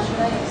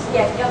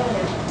 Yeah, go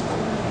ahead.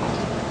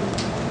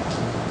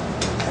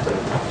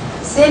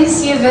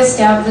 Since you've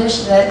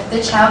established that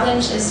the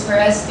challenge is for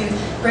us to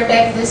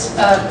protect this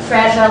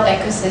fragile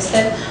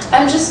ecosystem,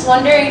 I'm just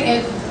wondering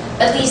if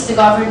at least the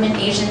government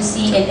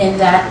agency in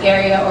that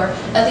area, or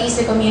at least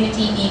the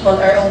community people,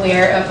 are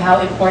aware of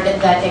how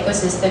important that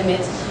ecosystem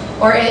is,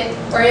 or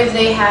if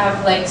they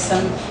have like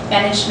some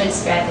management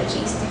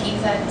strategies to keep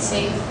that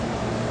safe.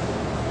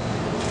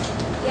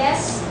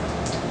 Yes.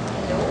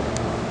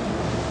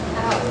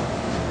 Hello.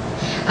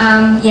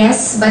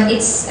 Yes, but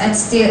it is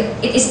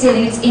still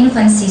in its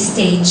infancy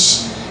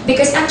stage,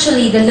 because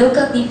actually the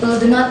local people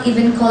do not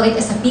even call it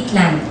as a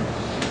peatland.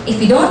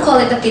 If you don't call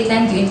it a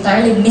peatland, you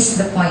entirely miss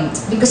the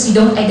point, because you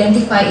don't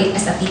identify it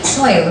as a peat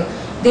soil.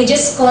 They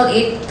just call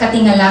it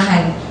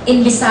katingalahan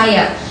in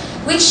Bisaya,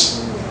 which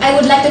I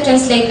would like to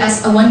translate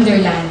as a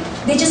wonderland.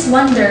 They just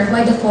wonder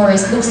why the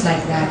forest looks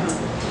like that.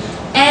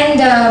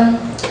 And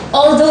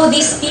although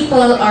these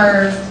people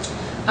are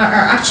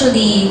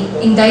actually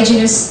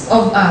indigenous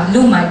of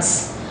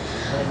Lumads,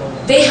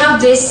 they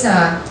have this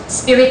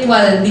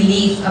spiritual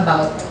belief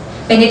about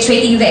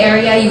penetrating the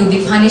area, you will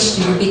be punished,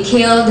 you will be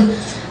killed.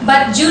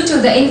 But due to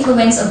the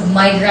influence of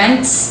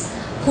migrants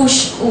who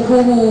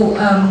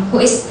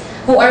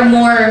are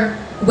more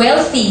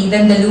wealthy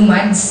than the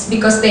Lumads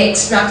because they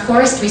extract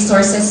forest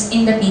resources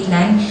in the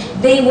peatland,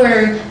 they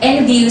were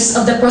envious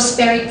of the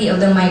prosperity of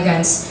the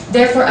migrants,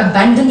 therefore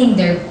abandoning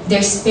their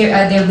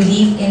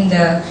belief in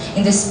the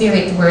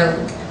spirit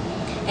world.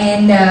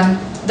 And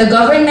the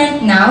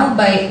government now,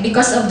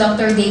 because of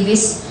Dr.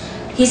 Davis,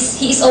 he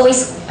keeps on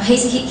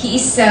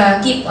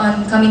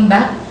coming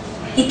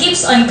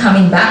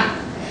back,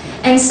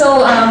 and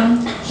so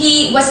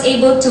he was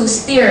able to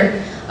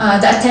steer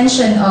the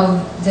attention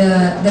of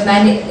the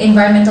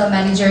environmental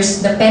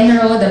managers, the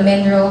PENRO, the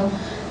MENRO,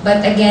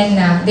 but again,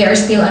 they are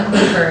still on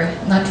paper,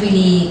 not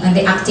really on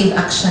the active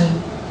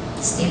action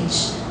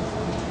stage.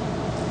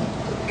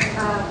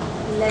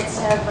 Let's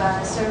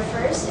have Sir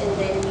first and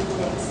then me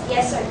next.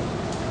 Yes, sir.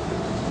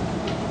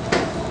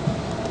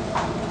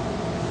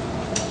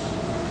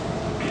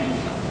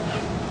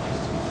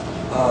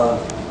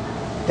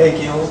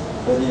 Thank you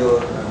for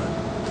your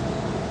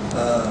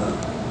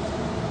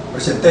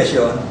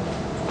presentation.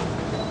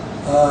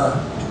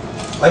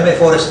 I'm a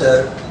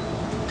forester,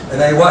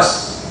 and I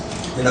was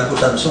in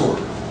Agusan Sur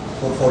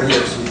for 4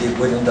 years with the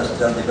Buena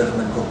Industrial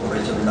Development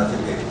Corporation in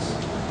affiliates.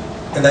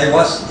 And I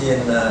was in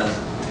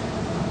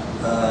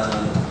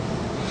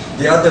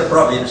the other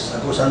province,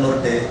 Agusan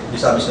Norte,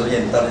 Misamis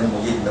Oriental, and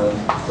Bukidnon,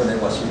 when I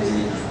was with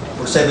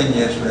for 7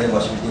 years when I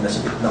was within a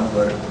significant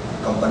number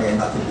company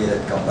and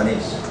affiliated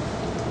companies.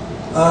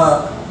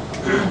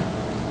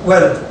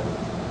 Well,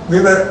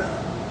 we were,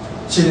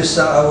 since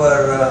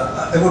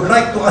I would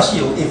like to ask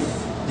you if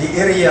the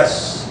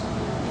areas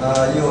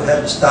you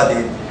have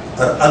studied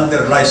are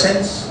under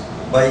license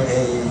by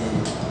a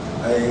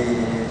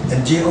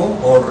NGO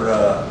or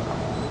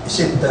is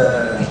it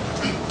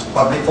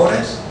public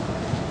forest?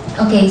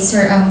 Okay,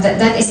 sir,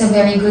 that is a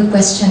very good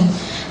question.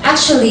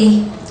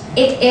 Actually,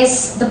 it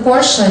is the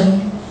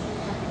portion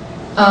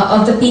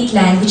of the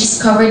peatland which is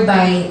covered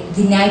by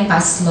the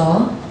NIPAS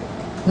law,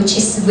 which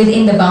is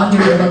within the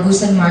boundary of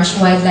Agusan Marsh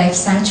Wildlife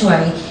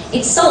Sanctuary.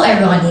 It's so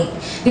ironic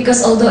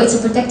because although it's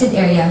a protected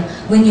area,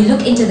 when you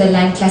look into the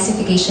land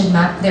classification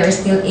map, there are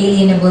still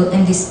alienable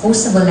and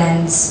disposable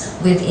lands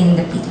within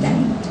the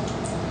peatland.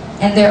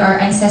 And there are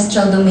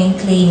ancestral domain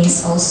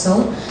claims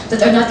also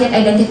that are not yet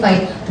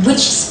identified, which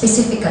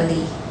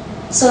specifically.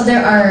 So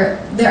there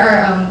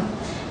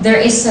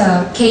is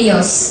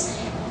chaos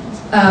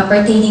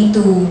pertaining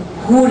to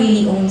who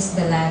really owns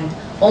the land,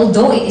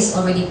 although it is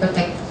already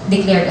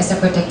declared as a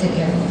protected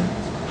area.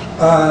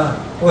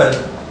 Well,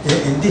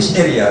 in these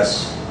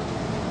areas,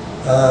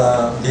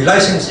 the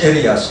licensed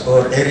areas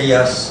or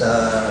areas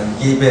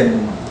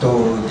given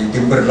to the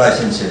timber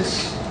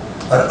licenses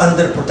are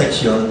under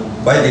protection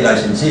by the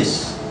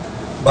licensees.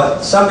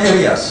 But some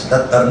areas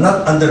that are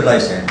not under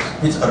license,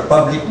 which are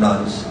public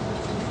lands,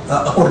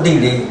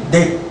 accordingly,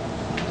 they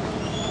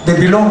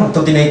belong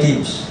to the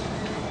natives.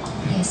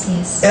 Yes,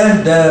 yes.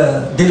 And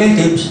the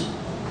natives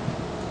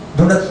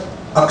do not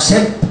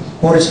accept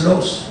forest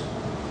laws.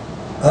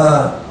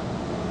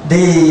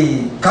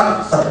 They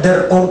cut at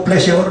their own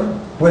pleasure.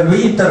 When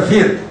we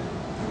interfere,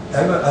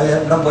 I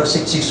am number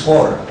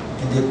 664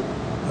 in the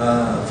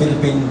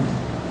Philippine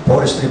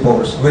Forestry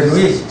Force. When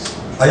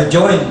I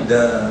joined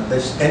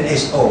this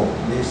NSO,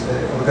 this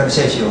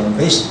organization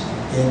based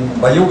in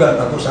Bayugan,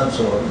 Agusan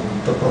Sur,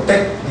 to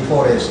protect the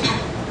forest,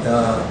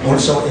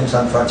 also in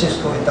San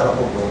Francisco, in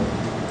Tarapoco,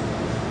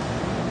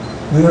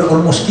 we were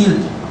almost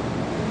killed.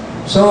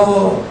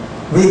 So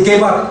we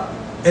gave up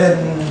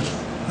and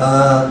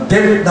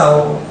they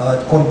now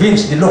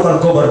convinced the local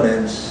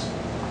governments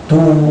to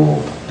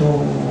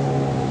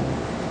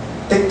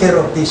take care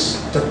of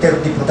this, to take care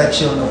of the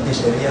protection of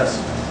these areas.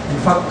 In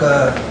fact,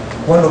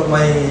 one of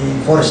my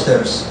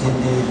foresters in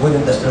the Buena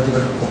Industrial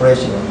Development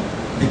Corporation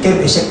became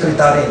a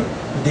secretary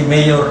to the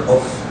mayor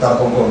of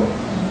Taracongon,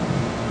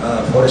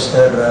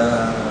 Forester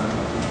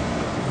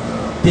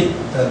Pete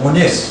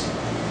Munez.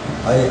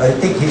 I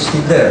think he's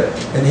still there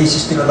and he's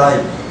still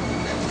alive.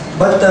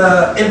 But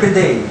every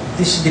day,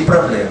 this is the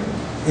problem.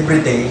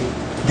 Every day,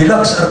 the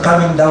logs are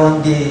coming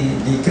down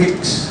the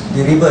creeks,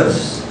 the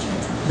rivers,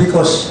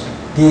 because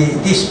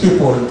these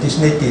people, these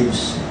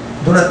natives,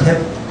 do not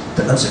have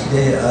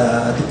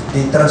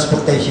the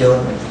transportation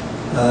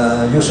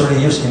usually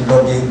used in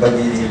logging by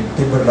the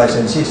timber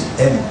licenses,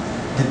 and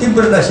the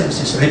timber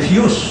licenses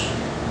refuse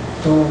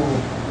to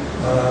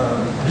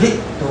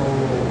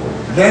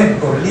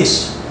lend or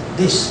lease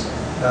this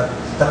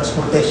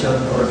transportation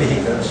or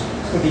vehicles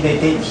to the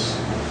natives.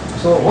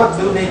 So what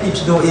the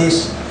natives do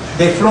is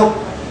they float.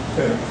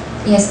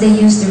 Yes, they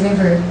use the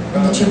river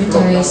and the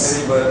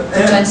tributaries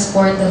to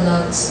transport the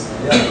logs.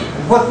 Yeah.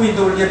 And what we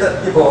do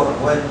before,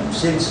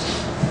 since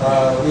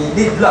we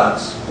need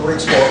logs to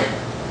export,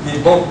 we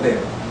bought them.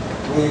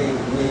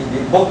 We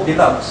bought the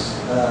logs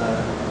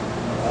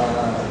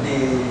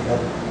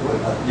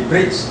at the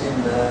bridge in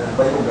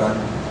Bayugan,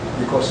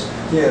 because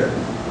here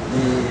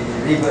the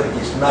river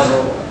is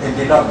narrow and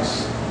the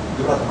logs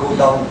do not go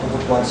down to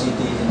Butuan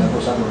City in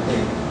Agusan Norte.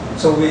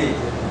 So we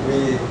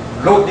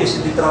load this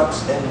in the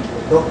trucks and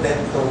brought them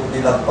to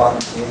the log pond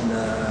in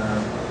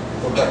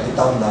the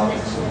town now,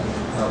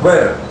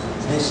 where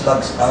these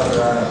logs are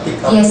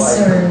picked up Yes, by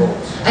sir.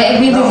 boats. I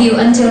agree with you.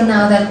 Until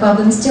now, that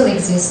problem still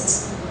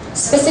exists.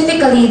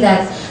 Specifically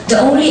that the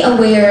only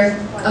aware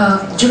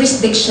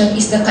jurisdiction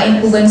is the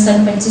Kaimpugan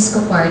San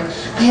Francisco part.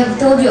 I have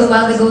told you a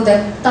while ago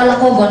that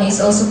Talacogon is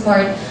also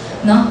part,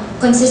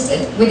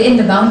 consistent within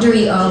the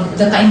boundary of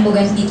the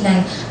Kaimpugan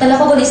peatland.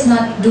 Talacogon is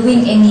not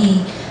doing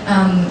any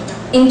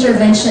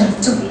intervention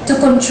to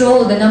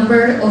control the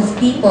number of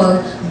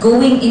people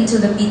going into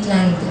the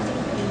peatland.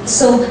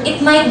 So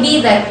it might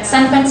be that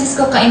San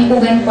Francisco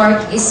Kaimpugan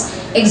part is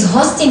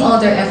exhausting all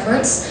their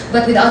efforts,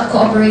 but without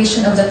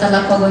cooperation of the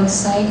Talacogon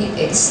side,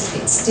 it's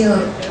still,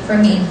 for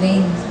me, in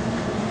vain.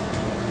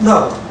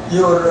 Now,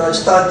 your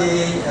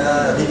study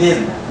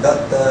revealed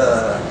that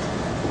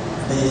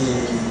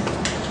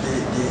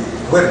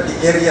where the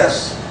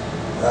areas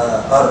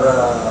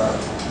are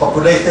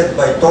populated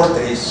by tall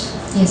trees,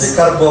 Yes. the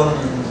carbon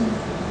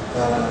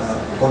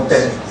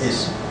content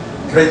is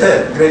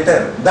greater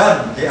than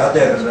the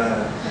other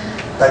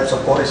types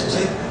of forests, is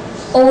it?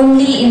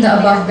 Only in the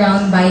above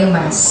ground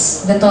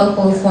biomass, the tall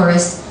pole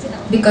forest,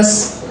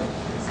 because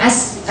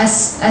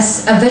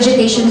as a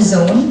vegetation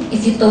zone,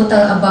 if you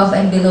total above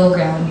and below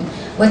ground,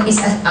 what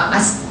is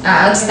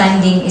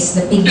outstanding is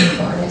the pygmy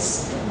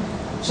forest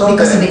So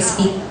because of then, its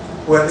peak.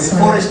 well, in Sorry.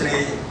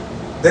 forestry,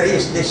 there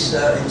is this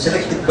in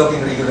selective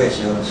logging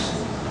regulations.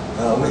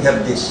 We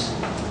have this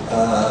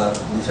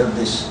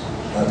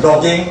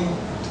logging.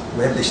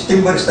 We have this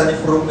timber stand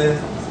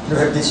improvement.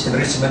 We have this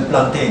enrichment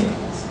planting.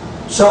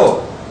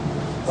 So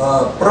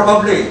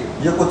probably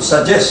you could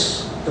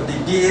suggest to the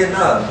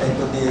DNR and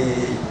to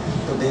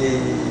the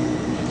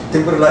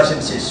timber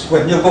licenses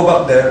when you go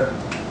back there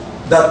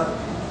that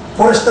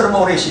Forester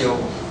Mauricio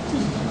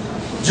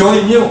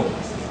join you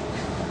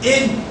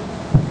in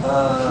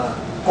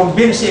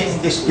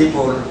convincing these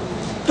people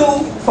to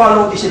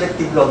follow the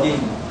selective logging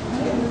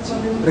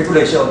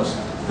regulations.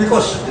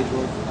 Because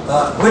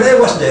when I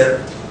was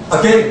there,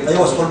 again, I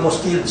was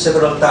almost killed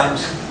several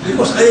times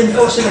because I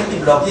enforce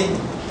selective logging.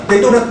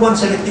 They do not want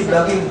selective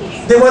logging.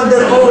 They want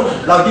their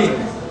own logging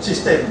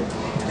system.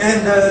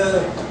 And,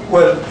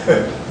 well...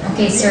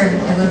 Okay, sir,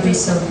 I will do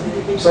so.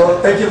 So,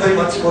 thank you very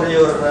much for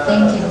your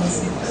Thank you.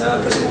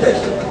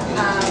 presentation.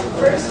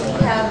 First we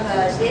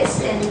have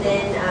this, and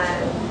then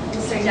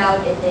Mr.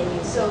 Dowd, and then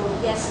you. So,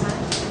 yes, ma'am.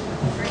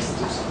 First.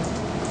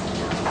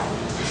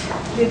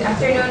 Good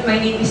afternoon. My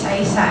name is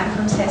Aisa. I'm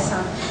from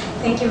CESAM.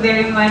 Thank you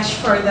very much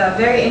for the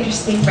very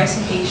interesting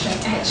presentation.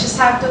 I just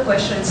have two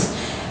questions.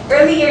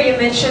 Earlier, you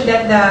mentioned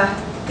that the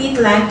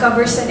peatland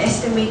covers an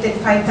estimated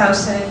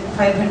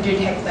 5,500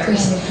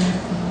 hectares.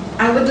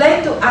 I would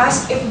like to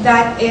ask if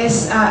that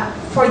is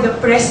for the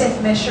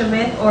present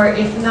measurement, or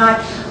if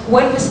not,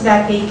 when was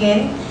that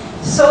taken?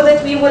 So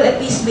that we will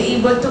at least be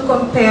able to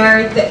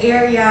compare the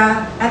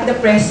area at the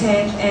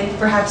present and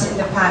perhaps in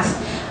the past.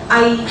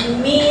 I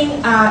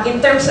mean,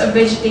 in terms of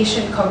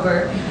vegetation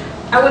cover,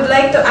 I would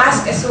like to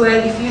ask as well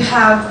if you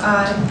have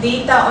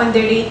data on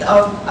the rate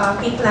of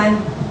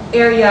peatland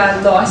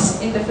area loss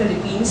in the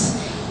Philippines,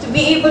 to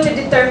be able to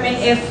determine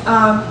if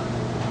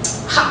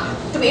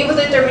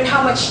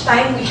how much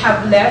time we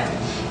have left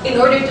in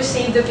order to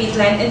save the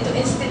peatland and to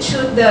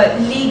institute the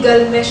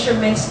legal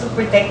measurements to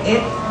protect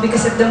it,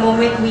 because at the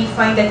moment we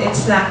find that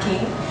it's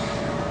lacking.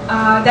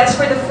 That's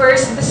for the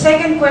first. The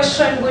second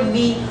question would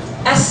be,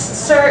 as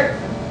Sir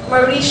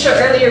Mauricio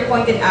earlier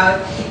pointed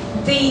out,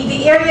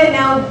 the area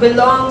now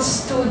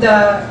belongs to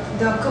the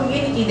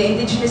community, the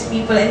indigenous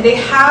people, and they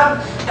have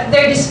at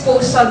their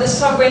disposal the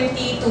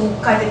sovereignty to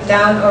cut it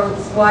down or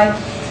what.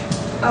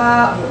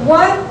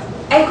 What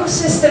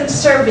ecosystem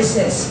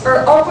services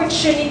or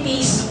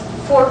opportunities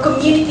for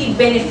community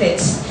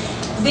benefits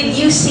did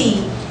you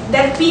see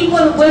that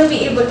people will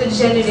be able to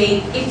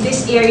generate if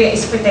this area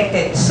is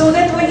protected, so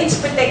that when it's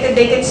protected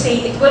they can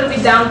say it will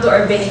redound to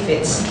our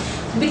benefits?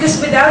 Because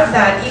without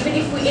that, even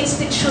if we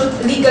institute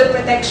legal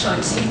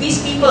protections, if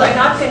these people are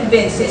not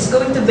convinced it's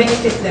going to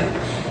benefit them,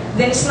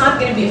 then it's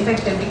not going to be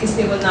effective because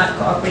they will not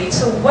cooperate.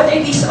 So what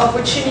are these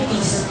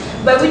opportunities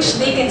by which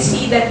they can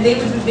see that they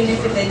will be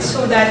benefited,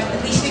 so that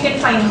at least we can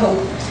find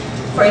hope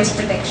for its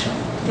protection?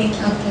 Thank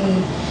you.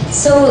 Okay.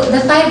 So the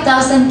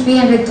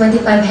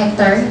 5,325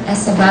 hectare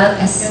as a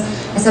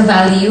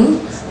value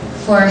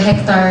for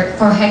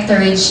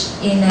hectarage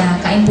in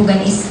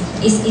Kaimpugan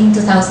is in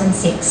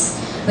 2006.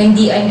 When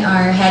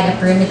DNR had a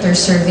perimeter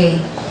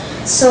survey.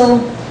 So,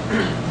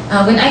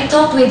 when I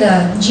talked with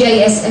a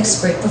GIS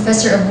expert,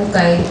 Professor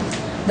Abukay,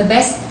 the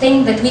best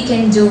thing that we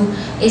can do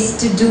is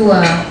to do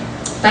a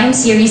time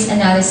series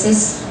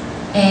analysis,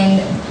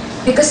 and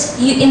because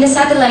in the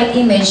satellite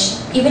image,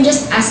 even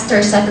just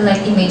aster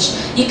satellite image,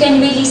 you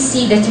can really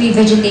see the three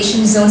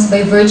vegetation zones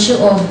by virtue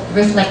of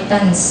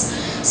reflectance.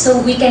 So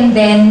we can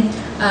then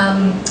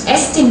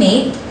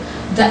estimate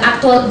the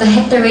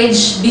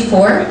hectarage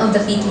before of the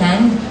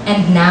peatland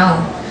and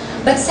now.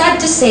 But sad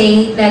to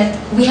say that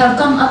we have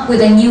come up with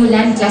a new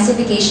land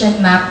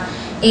classification map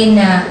in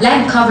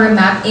land cover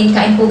map in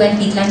Kaimpugan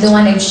peatland, the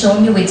one I've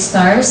shown you with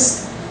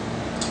stars.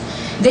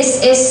 This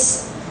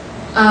is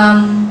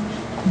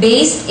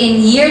based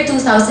in year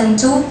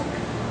 2002,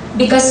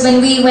 because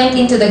when we went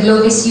into the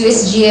Globis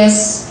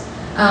USGS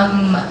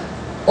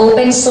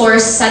open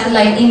source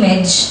satellite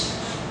image,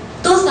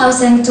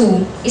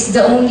 2002 is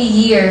the only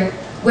year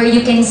where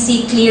you can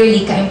see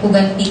clearly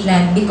Kaimpugan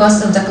peatland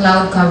because of the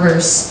cloud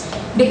covers.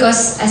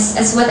 Because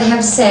as what I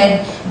have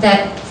said,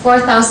 that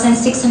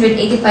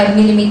 4,685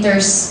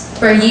 millimeters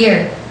per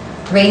year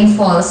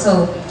rainfall.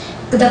 So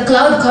the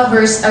cloud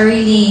covers are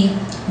really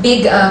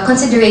big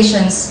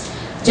considerations,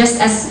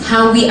 just as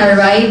how we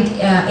arrived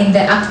in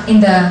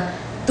the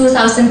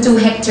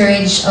 2002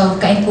 hectarage of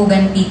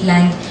Kaimpugan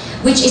peatland,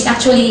 which is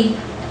actually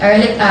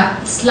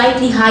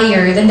slightly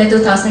higher than the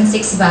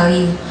 2006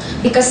 value.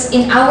 Because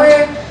in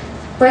our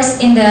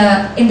in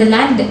the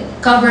land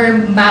cover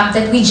map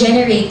that we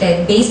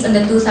generated based on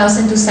the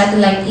 2002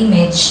 satellite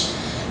image,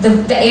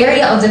 the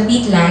area of the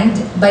peatland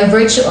by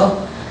virtue of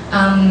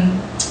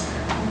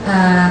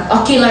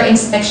ocular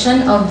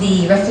inspection of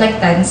the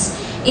reflectance,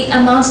 it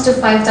amounts to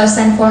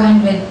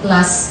 5,400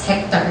 plus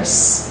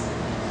hectares.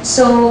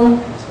 So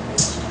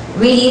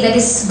really that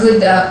is good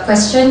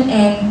question,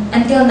 and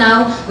until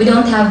now we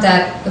don't have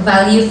that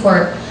value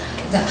for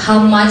how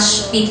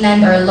much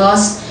peatland are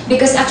lost,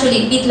 because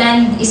actually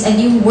peatland is a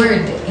new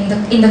word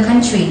in the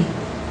country.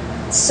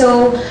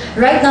 So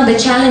right now the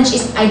challenge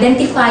is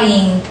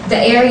identifying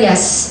the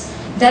areas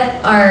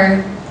that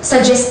are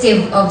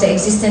suggestive of the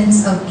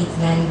existence of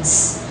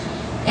peatlands.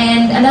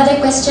 And another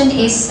question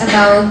is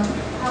about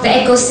the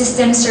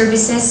ecosystem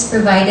services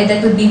provided that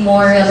would be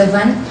more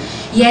relevant.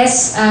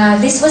 Yes,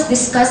 this was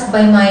discussed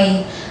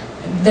by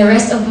the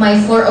rest of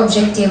my 4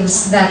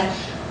 objectives, that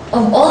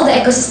of all the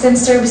ecosystem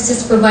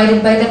services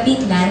provided by the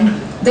peatland,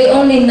 they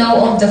only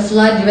know of the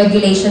flood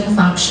regulation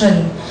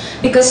function,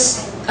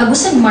 because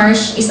Agusan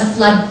Marsh is a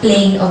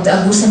floodplain of the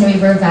Agusan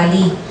River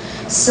Valley,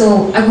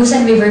 so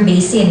Agusan River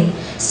Basin.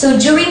 So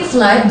during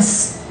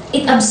floods,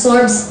 it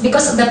absorbs,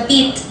 because the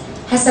peat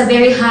has a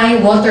very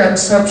high water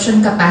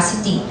absorption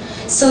capacity.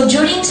 So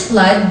during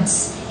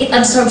floods, it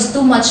absorbs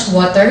too much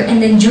water,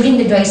 and then during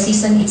the dry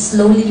season, it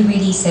slowly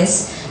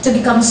releases to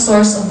become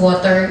source of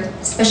water,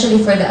 especially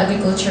for the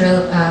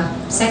agricultural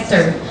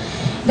sector.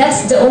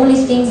 That's the only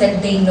thing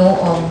that they know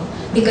of,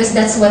 because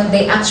that's what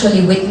they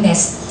actually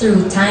witnessed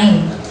through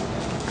time.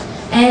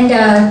 And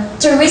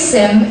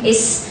tourism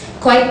is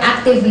quite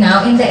active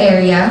now in the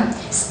area,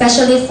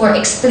 especially for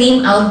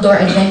extreme outdoor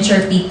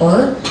adventure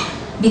people,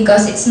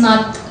 because it's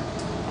not,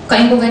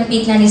 Kaimbogan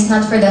Peatland is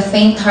not for the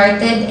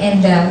faint-hearted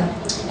and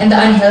the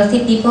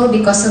unhealthy people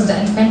because of the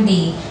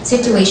unfriendly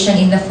situation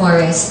in the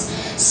forest.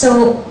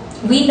 So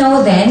we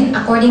know then,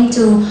 according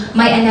to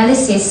my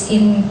analysis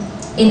in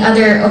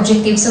other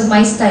objectives of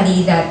my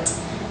study, that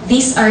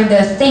these are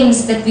the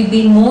things that will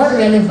be more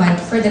relevant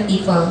for the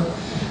people.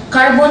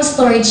 Carbon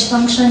storage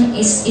function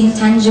is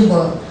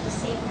intangible.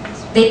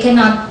 They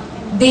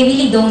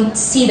really don't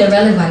see the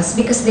relevance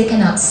because they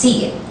cannot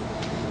see it.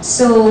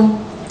 So,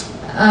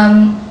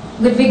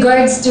 with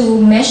regards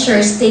to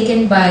measures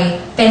taken by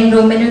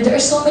Penroman, there are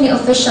so many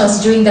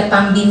officials during the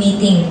PAMBI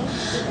meeting,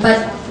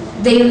 but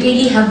they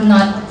really have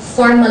not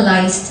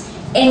formalized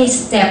any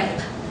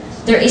step.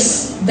 There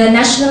is the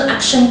National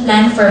Action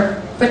Plan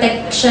for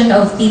Protection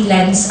of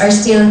Peatlands are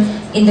still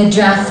in the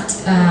draft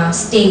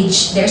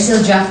stage. They're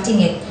still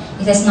drafting it.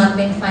 It has not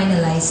been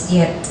finalized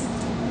yet.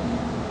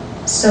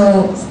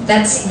 So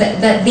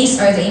these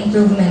are the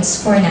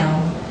improvements for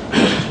now.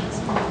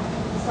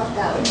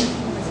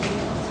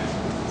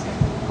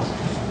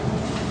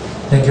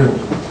 Thank you.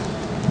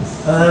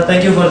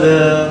 Thank you for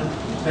the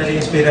very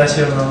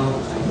inspirational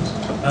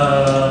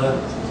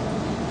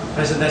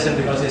presentation,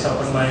 because it's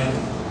opened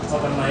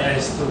my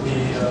eyes to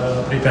be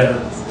prepared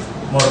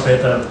more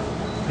better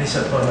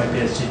research for my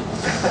PhD.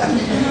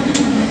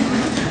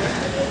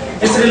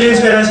 It's really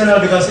inspirational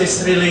because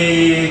it's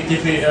really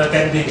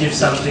give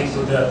something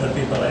to the other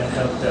people and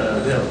help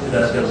the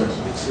other.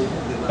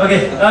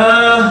 Okay,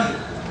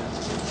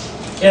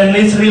 and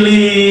it's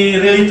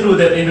really true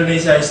that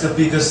Indonesia is the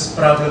biggest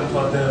problem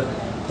for the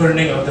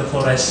burning of the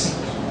forest.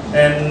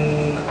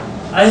 And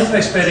I've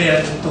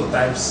experienced 2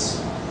 times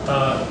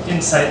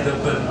inside the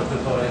burn of the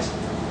forest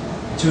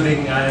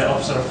during I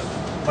observed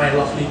my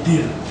lovely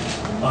deer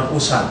or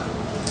usang.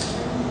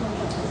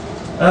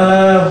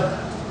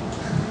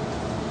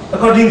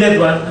 According to that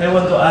one, I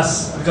want to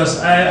ask, because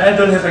I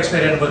don't have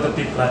experience about the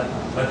peatland,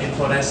 but in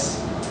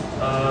forest,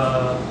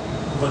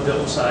 about the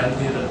usang and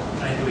deer,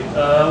 I do it.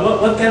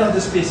 What kind of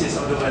the species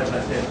of the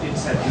wildlife that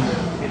inside in the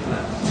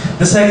peatland?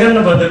 The second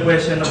about the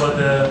question about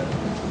the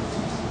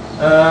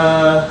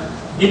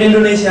in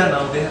Indonesia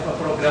now they have a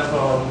program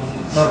from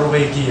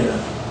Norway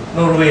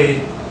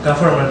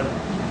government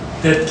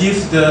that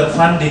gives the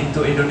funding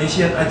to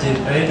Indonesian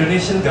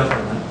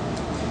government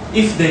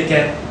if they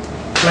can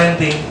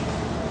planting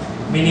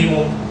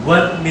minimum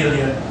 1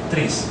 million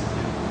trees.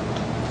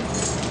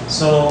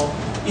 So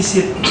is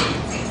it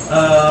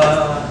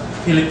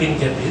Philippines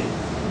get it,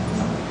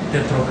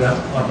 that program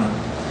or not?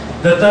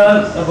 The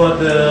third about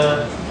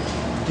the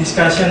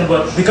discussion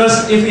about,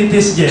 because if it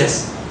is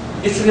yes,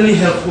 it's really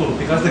helpful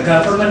because the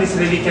government is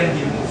really can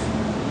be moved.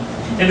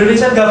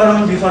 Indonesian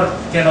government before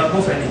cannot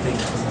move anything,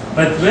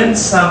 but when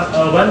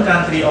one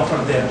country offer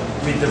them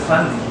with the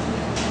funding,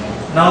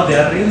 now they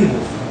are really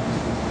moved.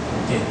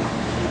 Okay.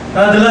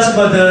 The last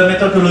about the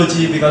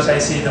methodology, because I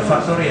see the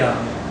factorial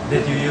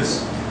that you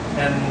use,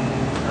 and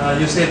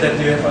you said that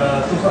you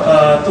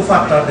have two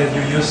factors that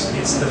you use.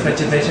 It's the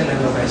vegetation and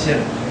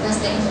location.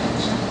 That's the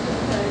interaction.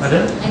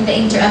 Pardon? And the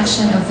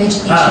interaction of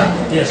vegetation.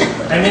 Yes.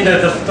 I mean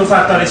the 2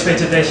 factors is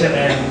vegetation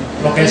and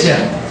location.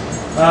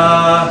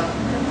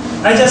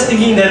 I just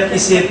thinking that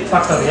is it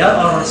factorial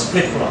or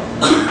split plot?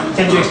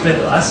 Can you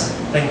explain to us?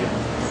 Thank you.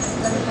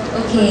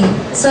 Okay.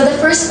 So the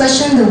first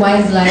question, the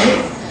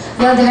wildlife.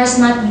 Well, there has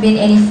not been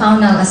any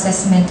faunal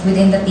assessment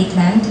within the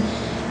peatland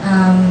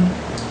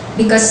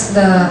because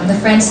the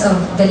friends of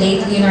the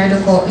late Leonardo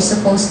Co is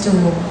supposed to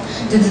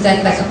do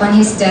that. Like upon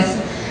his death,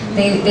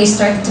 they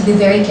started to be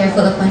very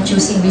careful upon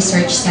choosing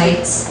research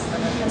sites.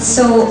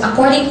 So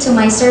according to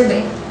my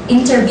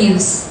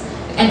interviews,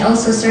 and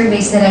also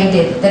surveys that I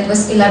did, that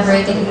was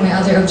elaborated in my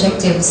other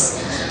objectives,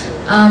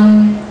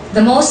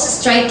 the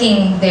most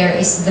striking there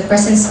is the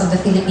presence of the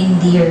Philippine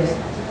deer.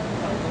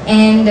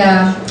 And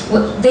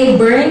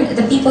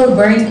the people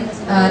burned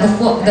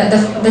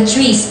the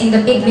trees in the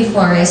pygmy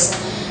forest,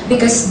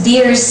 because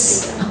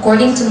deers,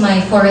 according to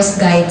my forest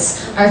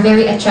guides, are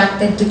very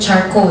attracted to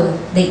charcoal.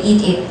 They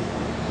eat it.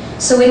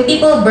 So when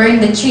people burn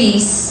the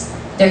trees,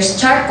 there's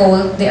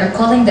charcoal, they are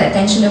calling the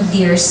attention of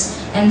deers,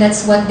 and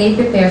that's what they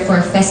prepare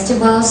for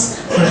festivals,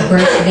 for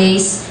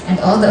birthdays, and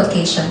all the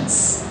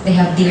occasions. They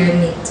have deer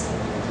meat.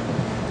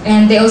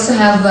 And they also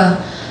have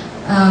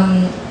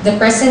the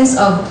presence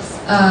of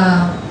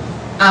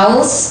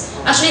owls.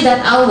 Actually,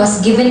 that owl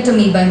was given to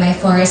me by my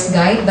forest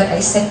guide, but I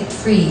set it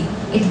free.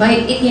 It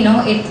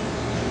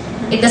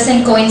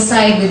doesn't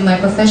coincide with my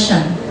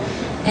profession.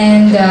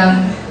 And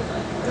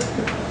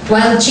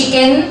wild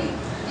chicken,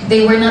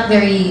 they were not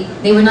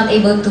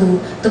able to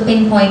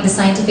pinpoint the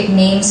scientific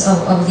names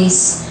of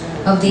these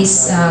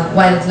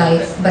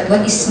wildlife. But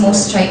what is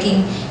most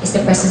striking is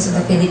the presence of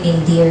the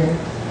Philippine deer.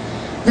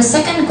 The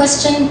second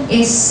question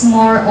is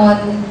more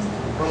on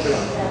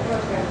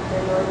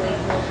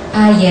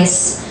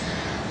yes.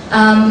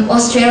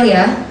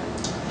 Australia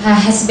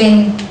has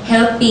been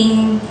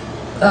helping,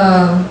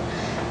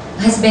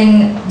 has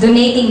been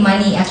donating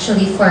money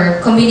actually for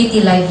community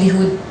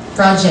livelihood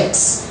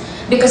projects.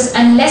 Because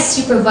unless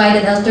you provide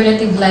an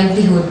alternative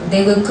livelihood,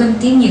 they will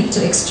continue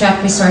to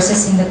extract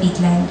resources in the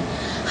peatland.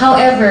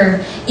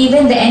 However,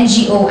 even the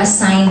NGO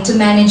assigned to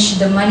manage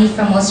the money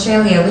from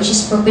Australia, which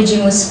is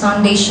Propigimus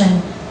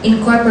Foundation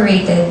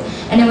Incorporated,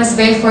 and I was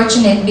very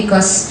fortunate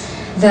because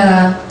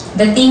the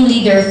team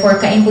leader for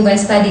Kaimpugan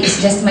study is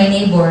just my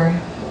neighbor.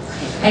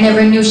 I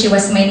never knew she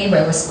was my neighbor.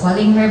 I was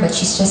calling her, but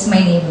she's just my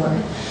neighbor.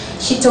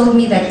 She told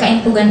me that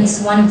Kaimpugan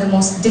is one of the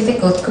most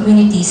difficult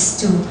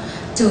communities to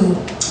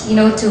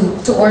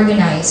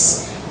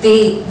organize.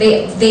 They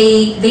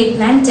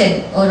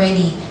planted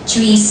already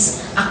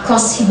trees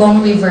across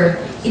Hibong River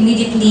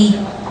immediately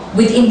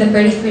within the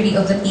periphery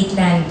of the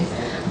peatland.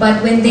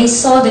 But when they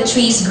saw the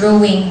trees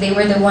growing, they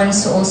were the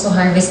ones who also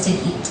harvested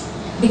it,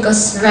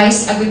 because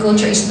rice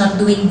agriculture is not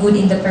doing good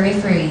in the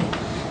periphery.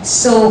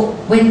 So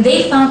when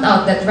they found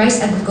out that rice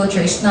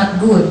agriculture is not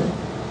good,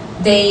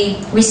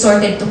 they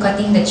resorted to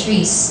cutting the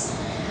trees.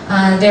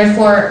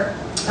 Therefore,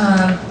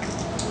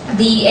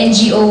 the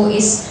NGO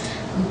is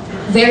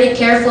very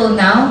careful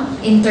now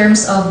in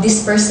terms of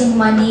dispersing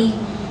money,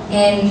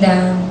 and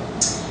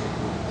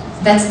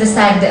that's the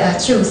sad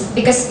truth,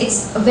 because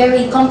it's a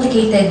very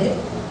complicated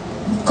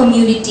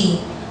community.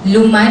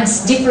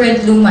 Lumads, different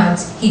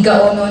Lumads,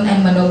 Higaonon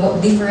and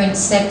Manobo, different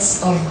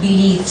sets of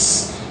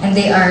beliefs, and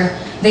they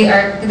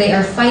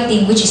are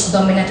fighting which is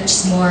dominant,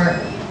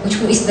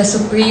 who is the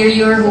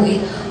superior,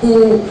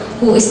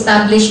 who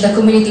established the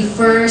community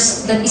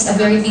first. That is a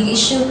very big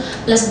issue.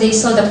 Plus, they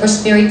saw the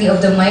prosperity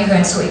of the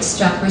migrants who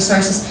extract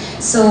resources.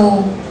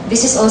 So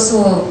this is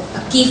also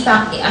a key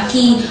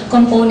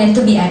component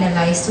to be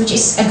analyzed, which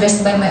is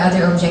addressed by my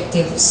other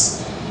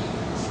objectives.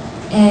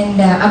 And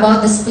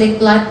about the split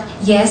plot,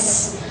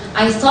 yes,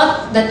 I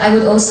thought that I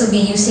would also be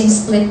using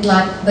split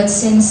plot, but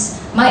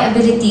since my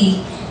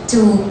ability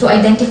to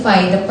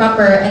identify the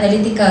proper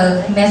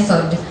analytical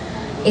method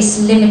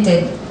is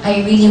limited,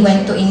 I really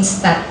went to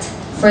Instat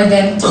for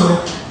them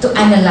to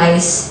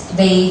analyze.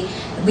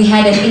 We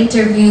had an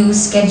interview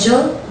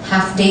schedule,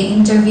 half-day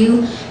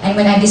interview, and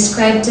when I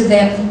described to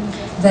them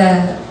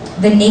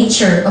the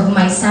nature of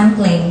my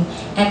sampling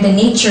and the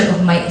nature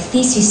of my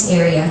thesis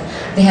area,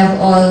 they have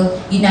all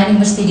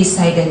unanimously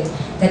decided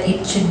that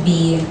it should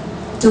be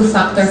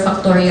two-factor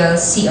factorial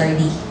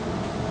CRD.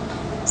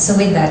 So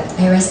with that,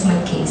 I rest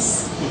my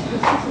case.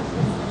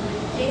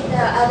 Okay, the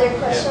other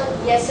question?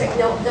 Yes, sir.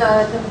 No,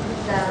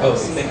 Oh,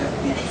 thank you.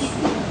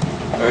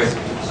 All right.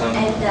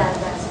 and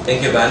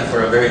Thank you, Van,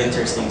 for a very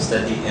interesting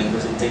study and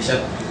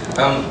presentation.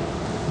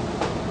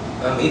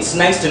 It's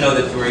nice to know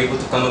that you were able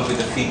to come up with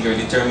a figure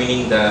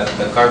determining the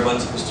carbon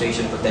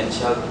sequestration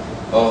potential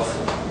of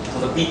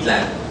the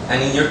peatland.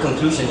 And in your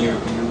conclusion, you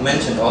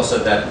mentioned also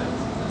that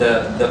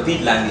the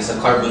peatland is a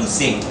carbon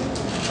sink.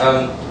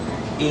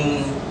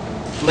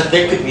 But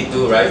there could be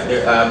two, right?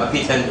 A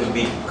peatland would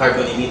be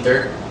carbon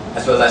emitter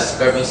as well as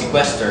carbon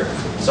sequester.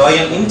 So I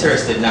am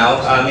interested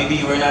now. Maybe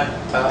you were not.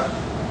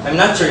 I'm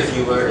not sure if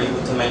you were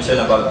able to mention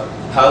about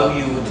how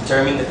you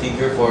determine the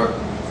figure for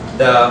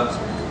the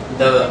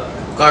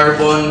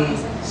carbon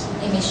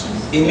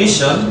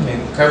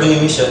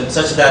emission,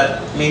 such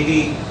that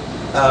maybe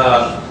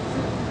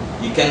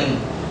you can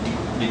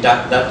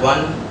deduct that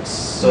one.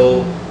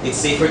 So it's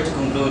safer to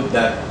conclude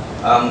that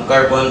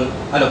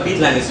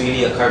peatland is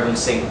really a carbon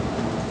sink.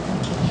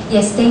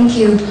 Yes, thank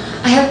you.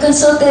 I have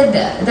consulted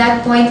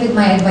that point with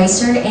my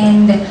advisor,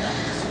 and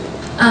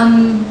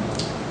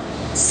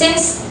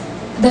since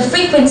the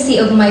frequency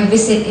of my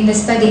visit in the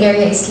study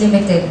area is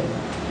limited,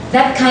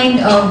 that kind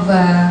of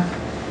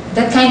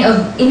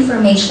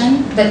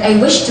information that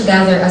I wish to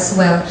gather as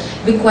well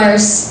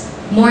requires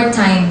more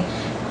time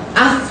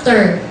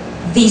after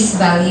these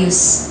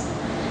values,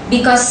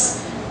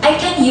 because I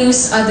can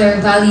use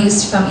other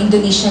values from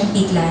Indonesian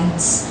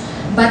peatlands,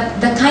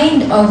 but the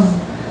kind of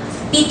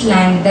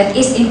peatland that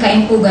is in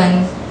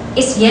Kaimpugan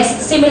is,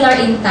 yes, similar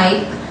in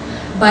type,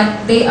 but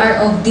they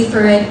are of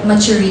different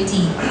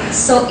maturity.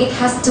 So it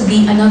has to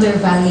be another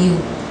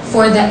value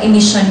for the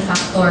emission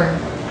factor.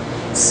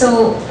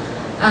 So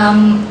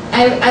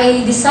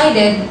I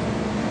decided,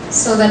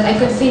 so that I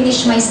could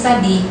finish my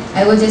study,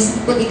 I will just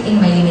put it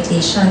in my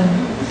limitation.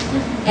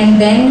 And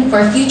then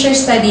for future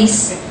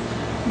studies,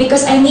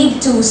 because I need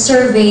to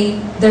survey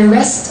the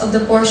rest of the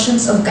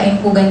portions of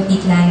Kaimpugan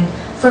peatland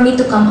for me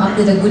to come up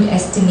with a good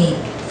estimate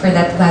for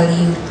that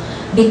value.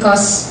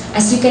 Because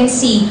as you can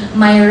see,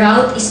 my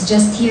route is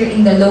just here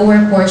in the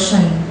lower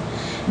portion.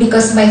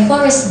 Because my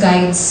forest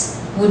guides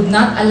would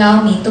not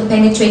allow me to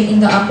penetrate in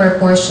the upper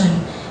portion.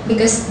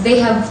 Because they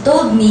have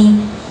told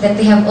me that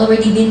they have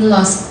already been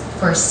lost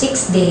for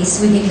 6 days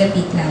within the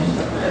peatland.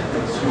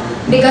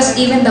 Because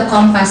even the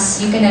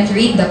compass, you cannot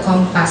read the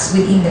compass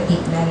within the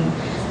peatland.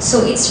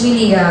 So it's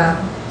really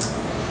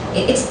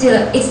it's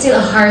still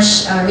a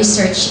harsh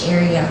research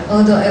area.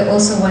 Although I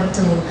also want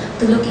to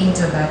look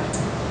into that.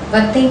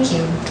 But thank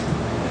you.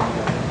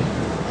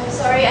 I'm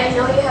sorry, I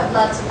know you have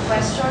lots of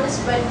questions,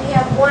 but we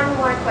have one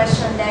more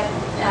question left,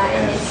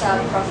 and it's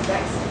Prof.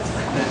 Rex.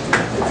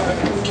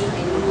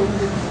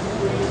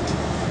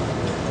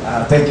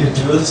 Thank you,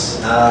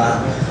 Jules.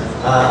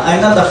 I'm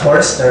not a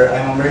forester,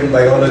 I'm a marine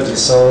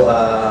biologist, so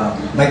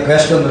my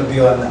question would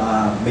be on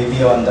maybe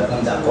on the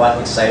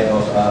aquatic side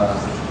of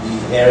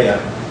the area.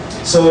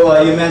 So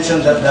you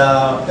mentioned that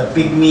the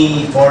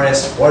pygmy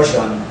forest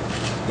portion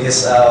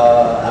is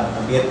a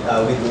bit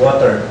with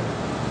water.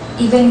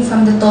 Even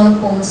from the tall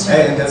poles,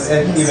 right? And Yes.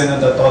 even on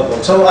the tall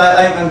pole. So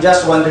I'm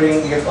just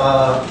wondering if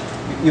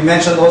you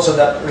mentioned also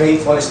that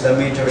rainfall is the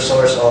major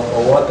source of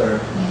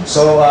water. Yes.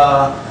 So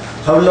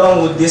how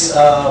long would this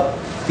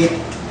pit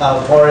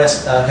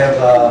forest have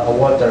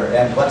water,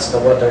 and what's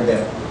the water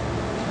depth?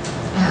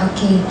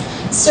 Okay.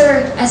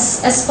 Sir,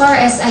 as far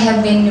as I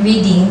have been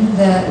reading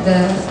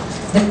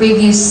the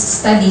previous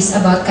studies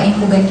about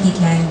Kaimpugan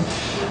peatland,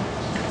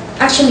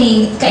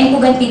 actually,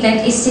 Kaimpugan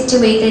peatland is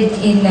situated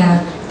in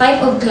a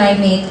type of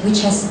climate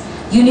which has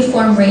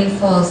uniform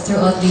rainfall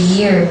throughout the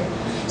year.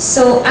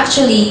 So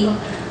actually,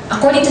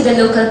 according to the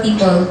local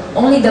people,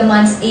 only the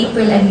months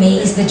April and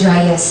May is the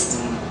driest.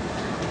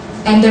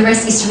 And the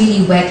rest is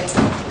really wet.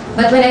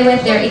 But when I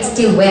went there, it's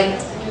still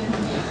wet.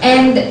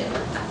 And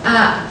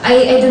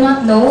I do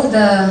not know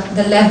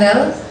the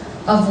level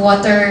of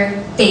water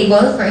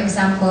table, for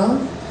example,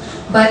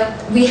 but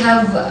we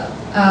have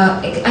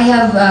I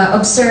have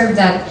observed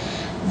that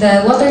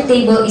the water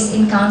table is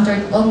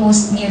encountered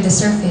almost near the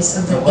surface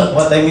of the pit.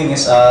 What I mean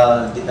is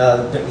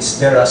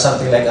there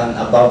something like an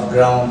above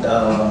ground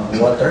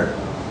water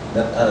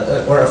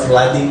that or a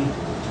flooding?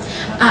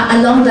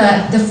 Along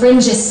the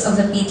fringes of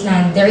the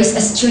peatland, there is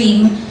a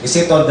stream. Is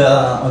it on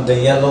the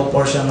yellow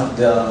portion of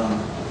the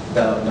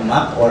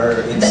map,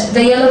 or it's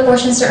The yellow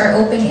portions are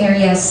open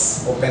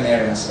areas. open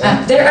areas?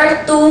 There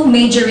are two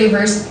major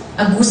rivers,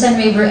 Agusan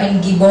River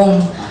and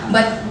Gibong,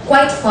 but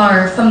quite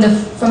far from the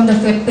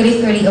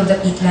periphery of the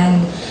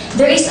peatland.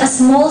 There is a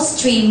small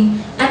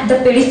stream at the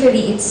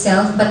periphery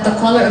itself, but the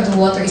color of the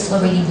water is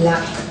already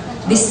black.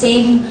 The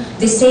same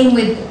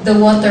with the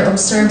water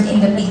observed in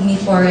the pygmy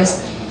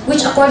forest,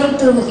 which according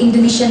to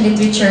Indonesian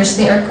literatures,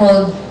 they are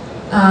called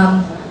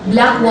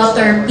black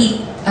water in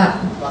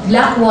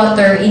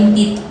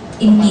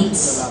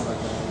pits.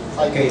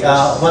 Okay,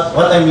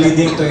 what I'm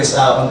leading to is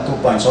on 2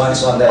 points. One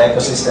is on the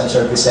ecosystem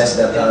services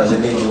that the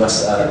lady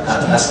was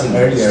asking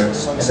earlier,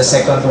 and the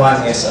second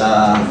one is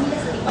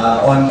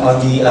on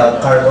the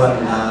carbon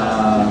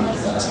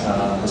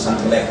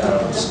something like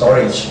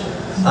storage.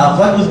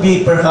 What would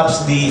be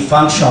perhaps the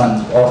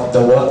function of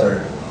the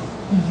water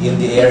in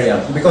the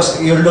area?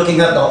 Because you're looking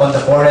at on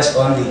the forest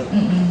only.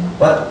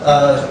 What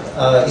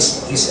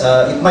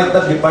it might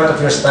not be part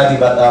of your study,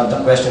 but the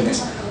question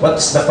is, what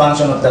is the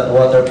function of that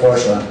water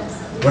portion,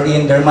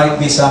 wherein there might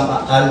be some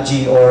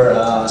algae or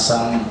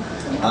some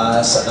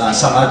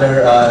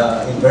other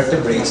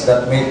invertebrates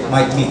that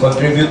might be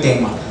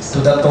contributing to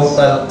the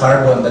total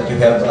carbon that you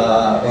have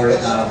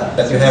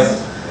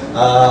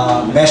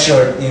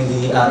measured in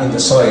the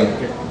soil,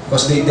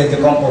 because they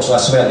decompose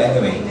as well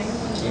anyway.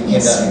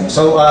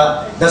 So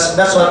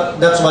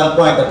that's one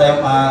point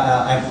that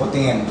I'm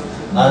putting in.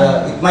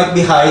 It might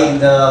be high in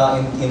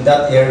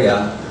that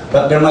area,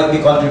 but there might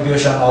be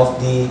contribution of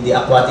the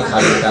aquatic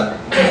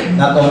habitat,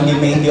 not only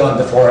mainly on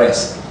the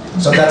forest.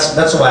 So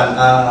that's one.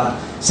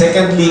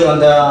 Secondly, on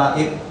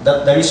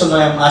the reason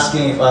why I'm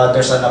asking if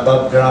there's an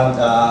above ground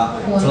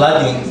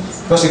flooding,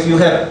 because if you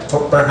have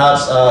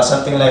perhaps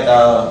something like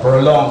a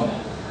prolonged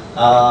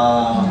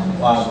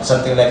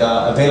something like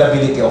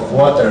availability of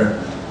water,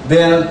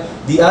 then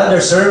the other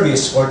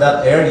service for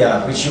that area,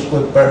 which you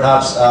could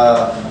perhaps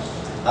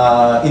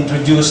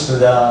introduce to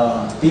the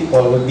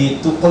people, would be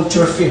to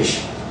culture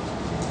fish.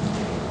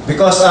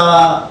 Because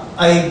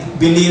I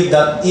believe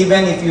that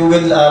even if you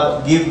will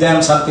give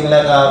them something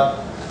like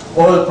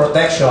oil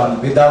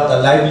protection without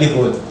a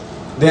livelihood,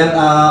 then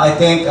I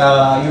think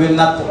you will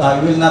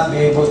not be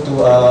able to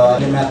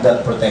implement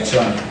that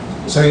protection.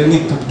 So you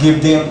need to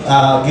give them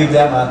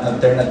an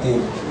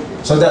alternative.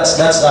 So that's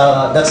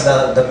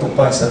the 2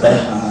 points that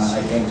I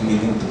going to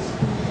lead into.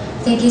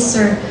 Thank you,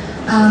 sir.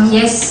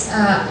 Yes,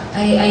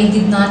 I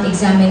did not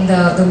examine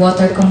the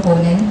water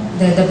component,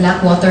 the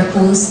black water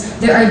pools.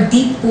 There are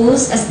deep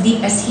pools, as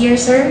deep as here,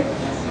 sir.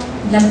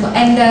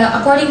 And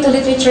according to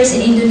literatures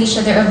in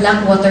Indonesia, there are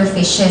black water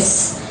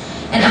fishes.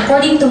 And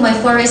according to my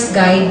forest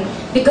guide,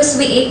 because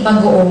we ate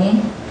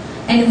bagoong,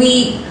 and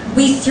we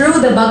threw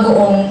the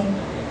bagoong,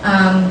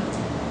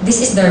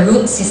 this is the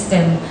root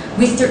system,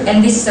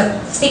 and this is a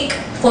thick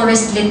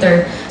forest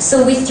litter.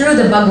 So we threw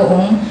the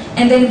bagoong,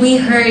 and then we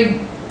heard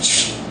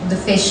the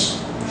fish.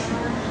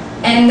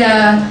 And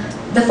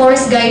the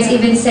forest guides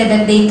even said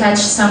that they catch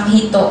some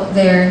hito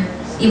there,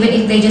 even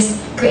if they just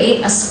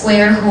create a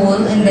square hole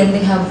and then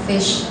they have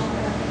fish.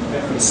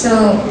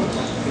 So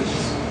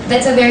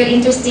that's a very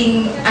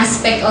interesting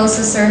aspect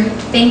also, sir.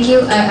 Thank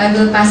you. I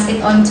will pass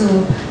it on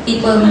to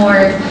people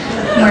more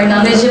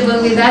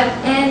knowledgeable with that.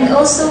 And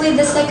also with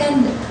the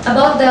second,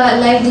 about the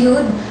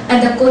livelihood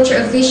and the culture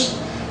of fish.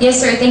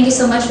 Yes, sir. Thank you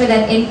so much for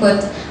that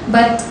input.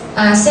 But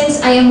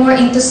since I am more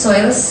into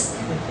soils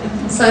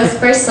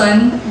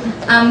person,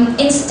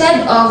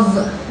 instead of,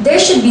 there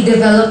should be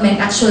development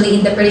actually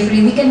in the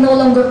periphery, we can no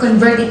longer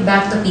convert it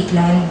back to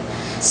peatland.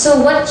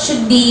 So what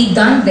should be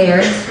done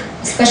there,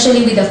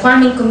 especially with the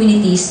farming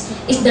communities,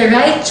 is the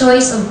right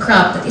choice of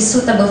crop that is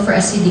suitable for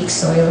acidic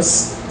soils,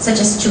 such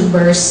as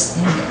tubers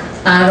and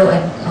taro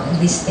and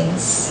these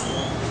things.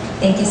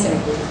 Thank you, sir.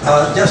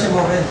 Just a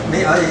moment.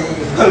 May I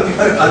help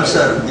her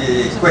answer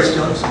the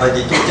questions by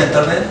the two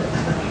gentlemen?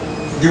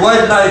 The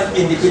wildlife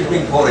in the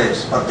Philippine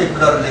forest,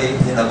 particularly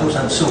in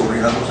Agusan Sur,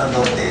 in Agusan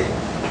Norte,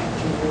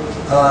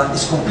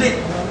 is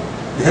complete.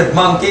 We have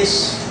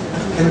monkeys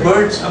and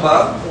birds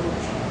above.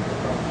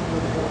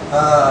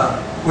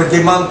 With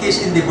the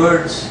monkeys and the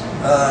birds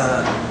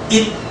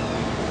eat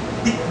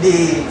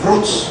the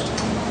fruits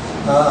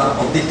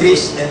of the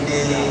trees and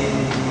the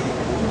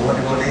what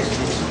do you call this?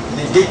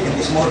 The big and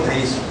the small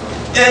trees,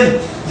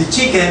 and the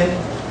chicken,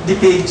 the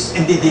pigs,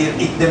 and the deer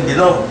eat them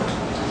below.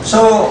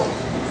 So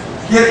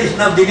here is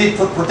now the need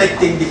for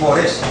protecting the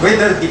forest.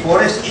 Whether the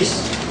forest is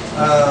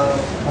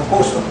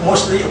composed of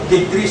mostly of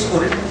big trees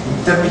or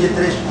intermediate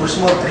trees or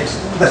small trees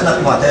does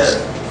not matter.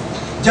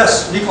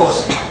 Just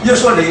because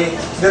usually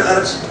there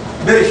are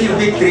very few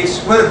big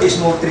trees where the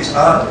small trees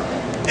are,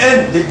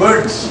 and the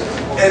birds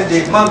and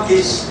the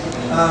monkeys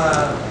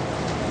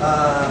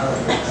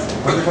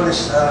what do you call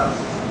this?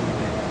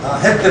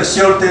 Have their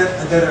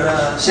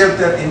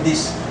shelter in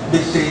these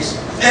big trees,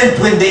 and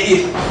when they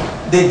eat,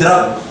 they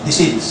drop the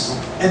seeds.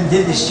 And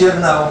then this year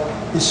now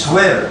is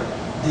where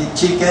the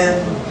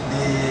chicken,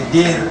 the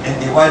deer, and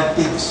the wild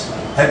pigs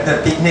have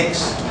their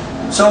picnics.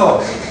 So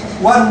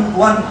one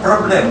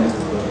problem,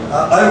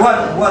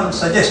 one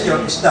suggestion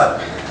is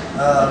that,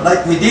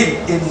 like we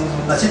did in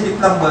Pacific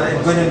Lumber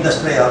and Guinea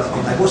Industrial,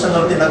 in Agusan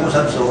Norte and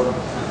Agusan Sur,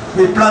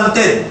 we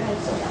planted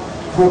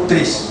fruit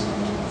trees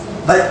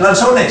like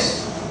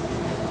lanzones,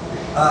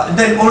 and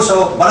then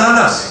also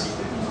bananas,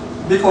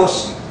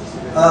 because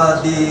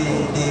the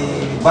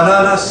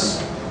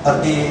bananas are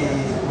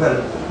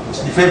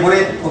the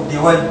favorite of the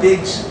wild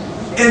pigs,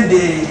 and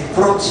the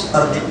fruits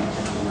are the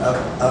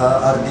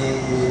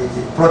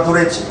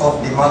favorites of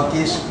the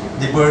monkeys,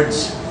 the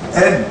birds,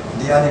 and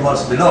the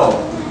animals below.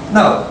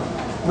 Now,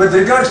 with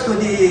regards to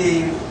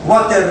the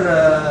water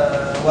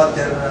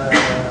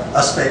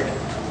aspect,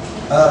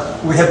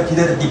 we have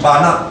here the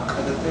banak.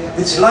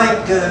 It's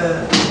like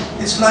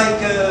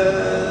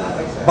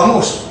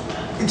bangus,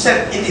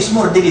 except it is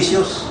more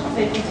delicious.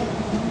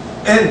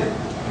 And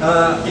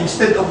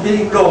instead of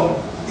being long,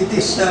 it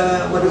is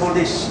what do you call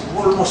this?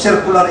 Almost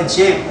circular in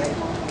shape.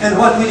 And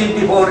what we did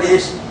before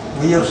is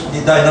we use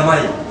the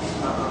dynamite.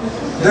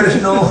 There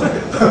is no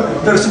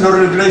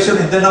regulation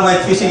in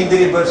dynamite fishing in the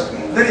rivers.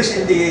 There is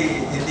in the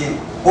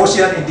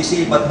ocean, in the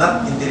sea, but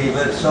not in the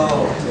river. So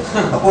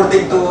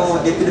according to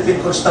the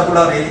Philippine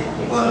Constabulary,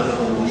 well,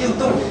 you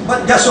do,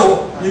 but just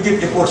so you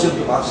give a portion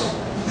to us.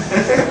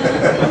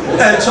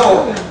 And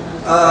so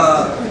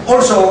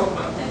also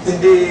in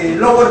the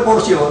lower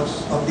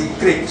portions of the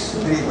creeks,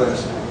 the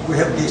rivers, we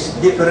have these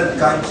different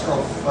kinds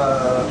of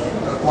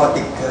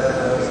aquatic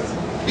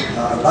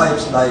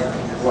lives, like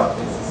what?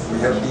 We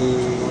have the,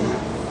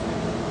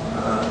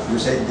 you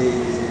said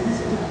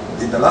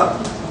the dalag,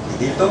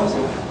 the hito,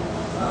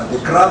 the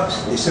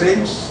crabs, the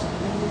shrimps,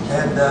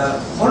 and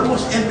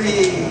almost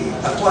every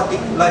aquatic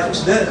life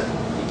is there.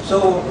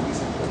 So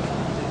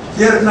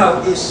here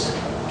now is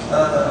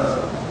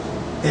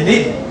a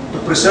need to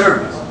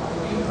preserve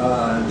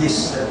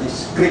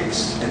these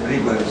creeks and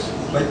rivers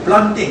by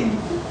planting,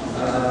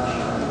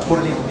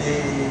 according to the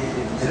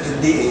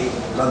LLDA,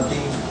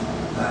 planting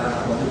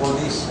what do you call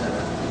this,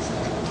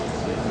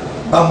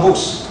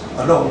 bamboos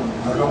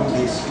along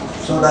this,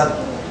 so that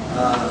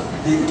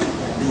the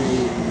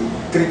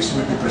creeks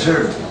will be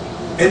preserved.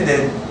 And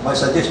then my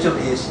suggestion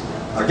is,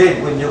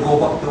 again, when you go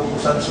back to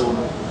Busansun,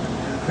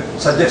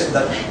 suggest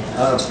that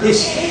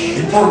please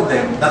inform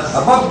them that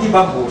above the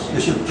bamboos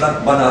you should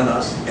plant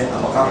bananas and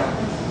avocado,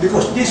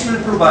 because this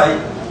will provide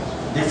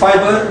the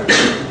fiber,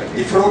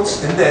 the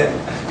fruits, and then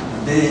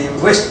the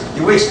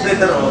waste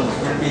later on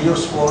will be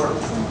used for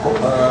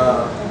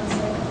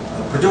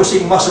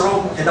producing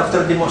mushroom, and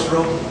after the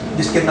mushroom,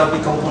 this can now be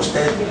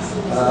composted,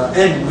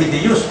 and with the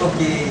use of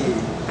the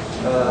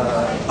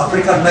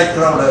African night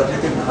crawler, you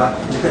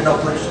can now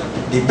produce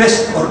the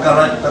best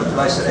organic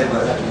fertilizer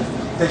ever.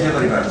 Thank you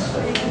very much.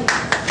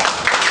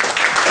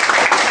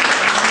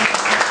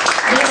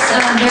 Yes,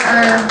 there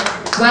are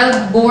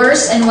wild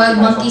boars and wild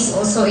monkeys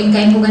also in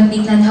Kaimpugan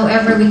peatland.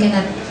 However, we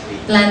cannot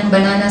plant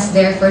bananas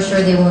there. For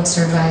sure, they won't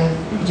survive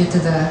due to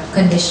the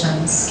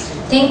conditions.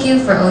 Thank you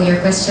for all your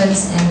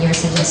questions and your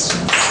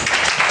suggestions.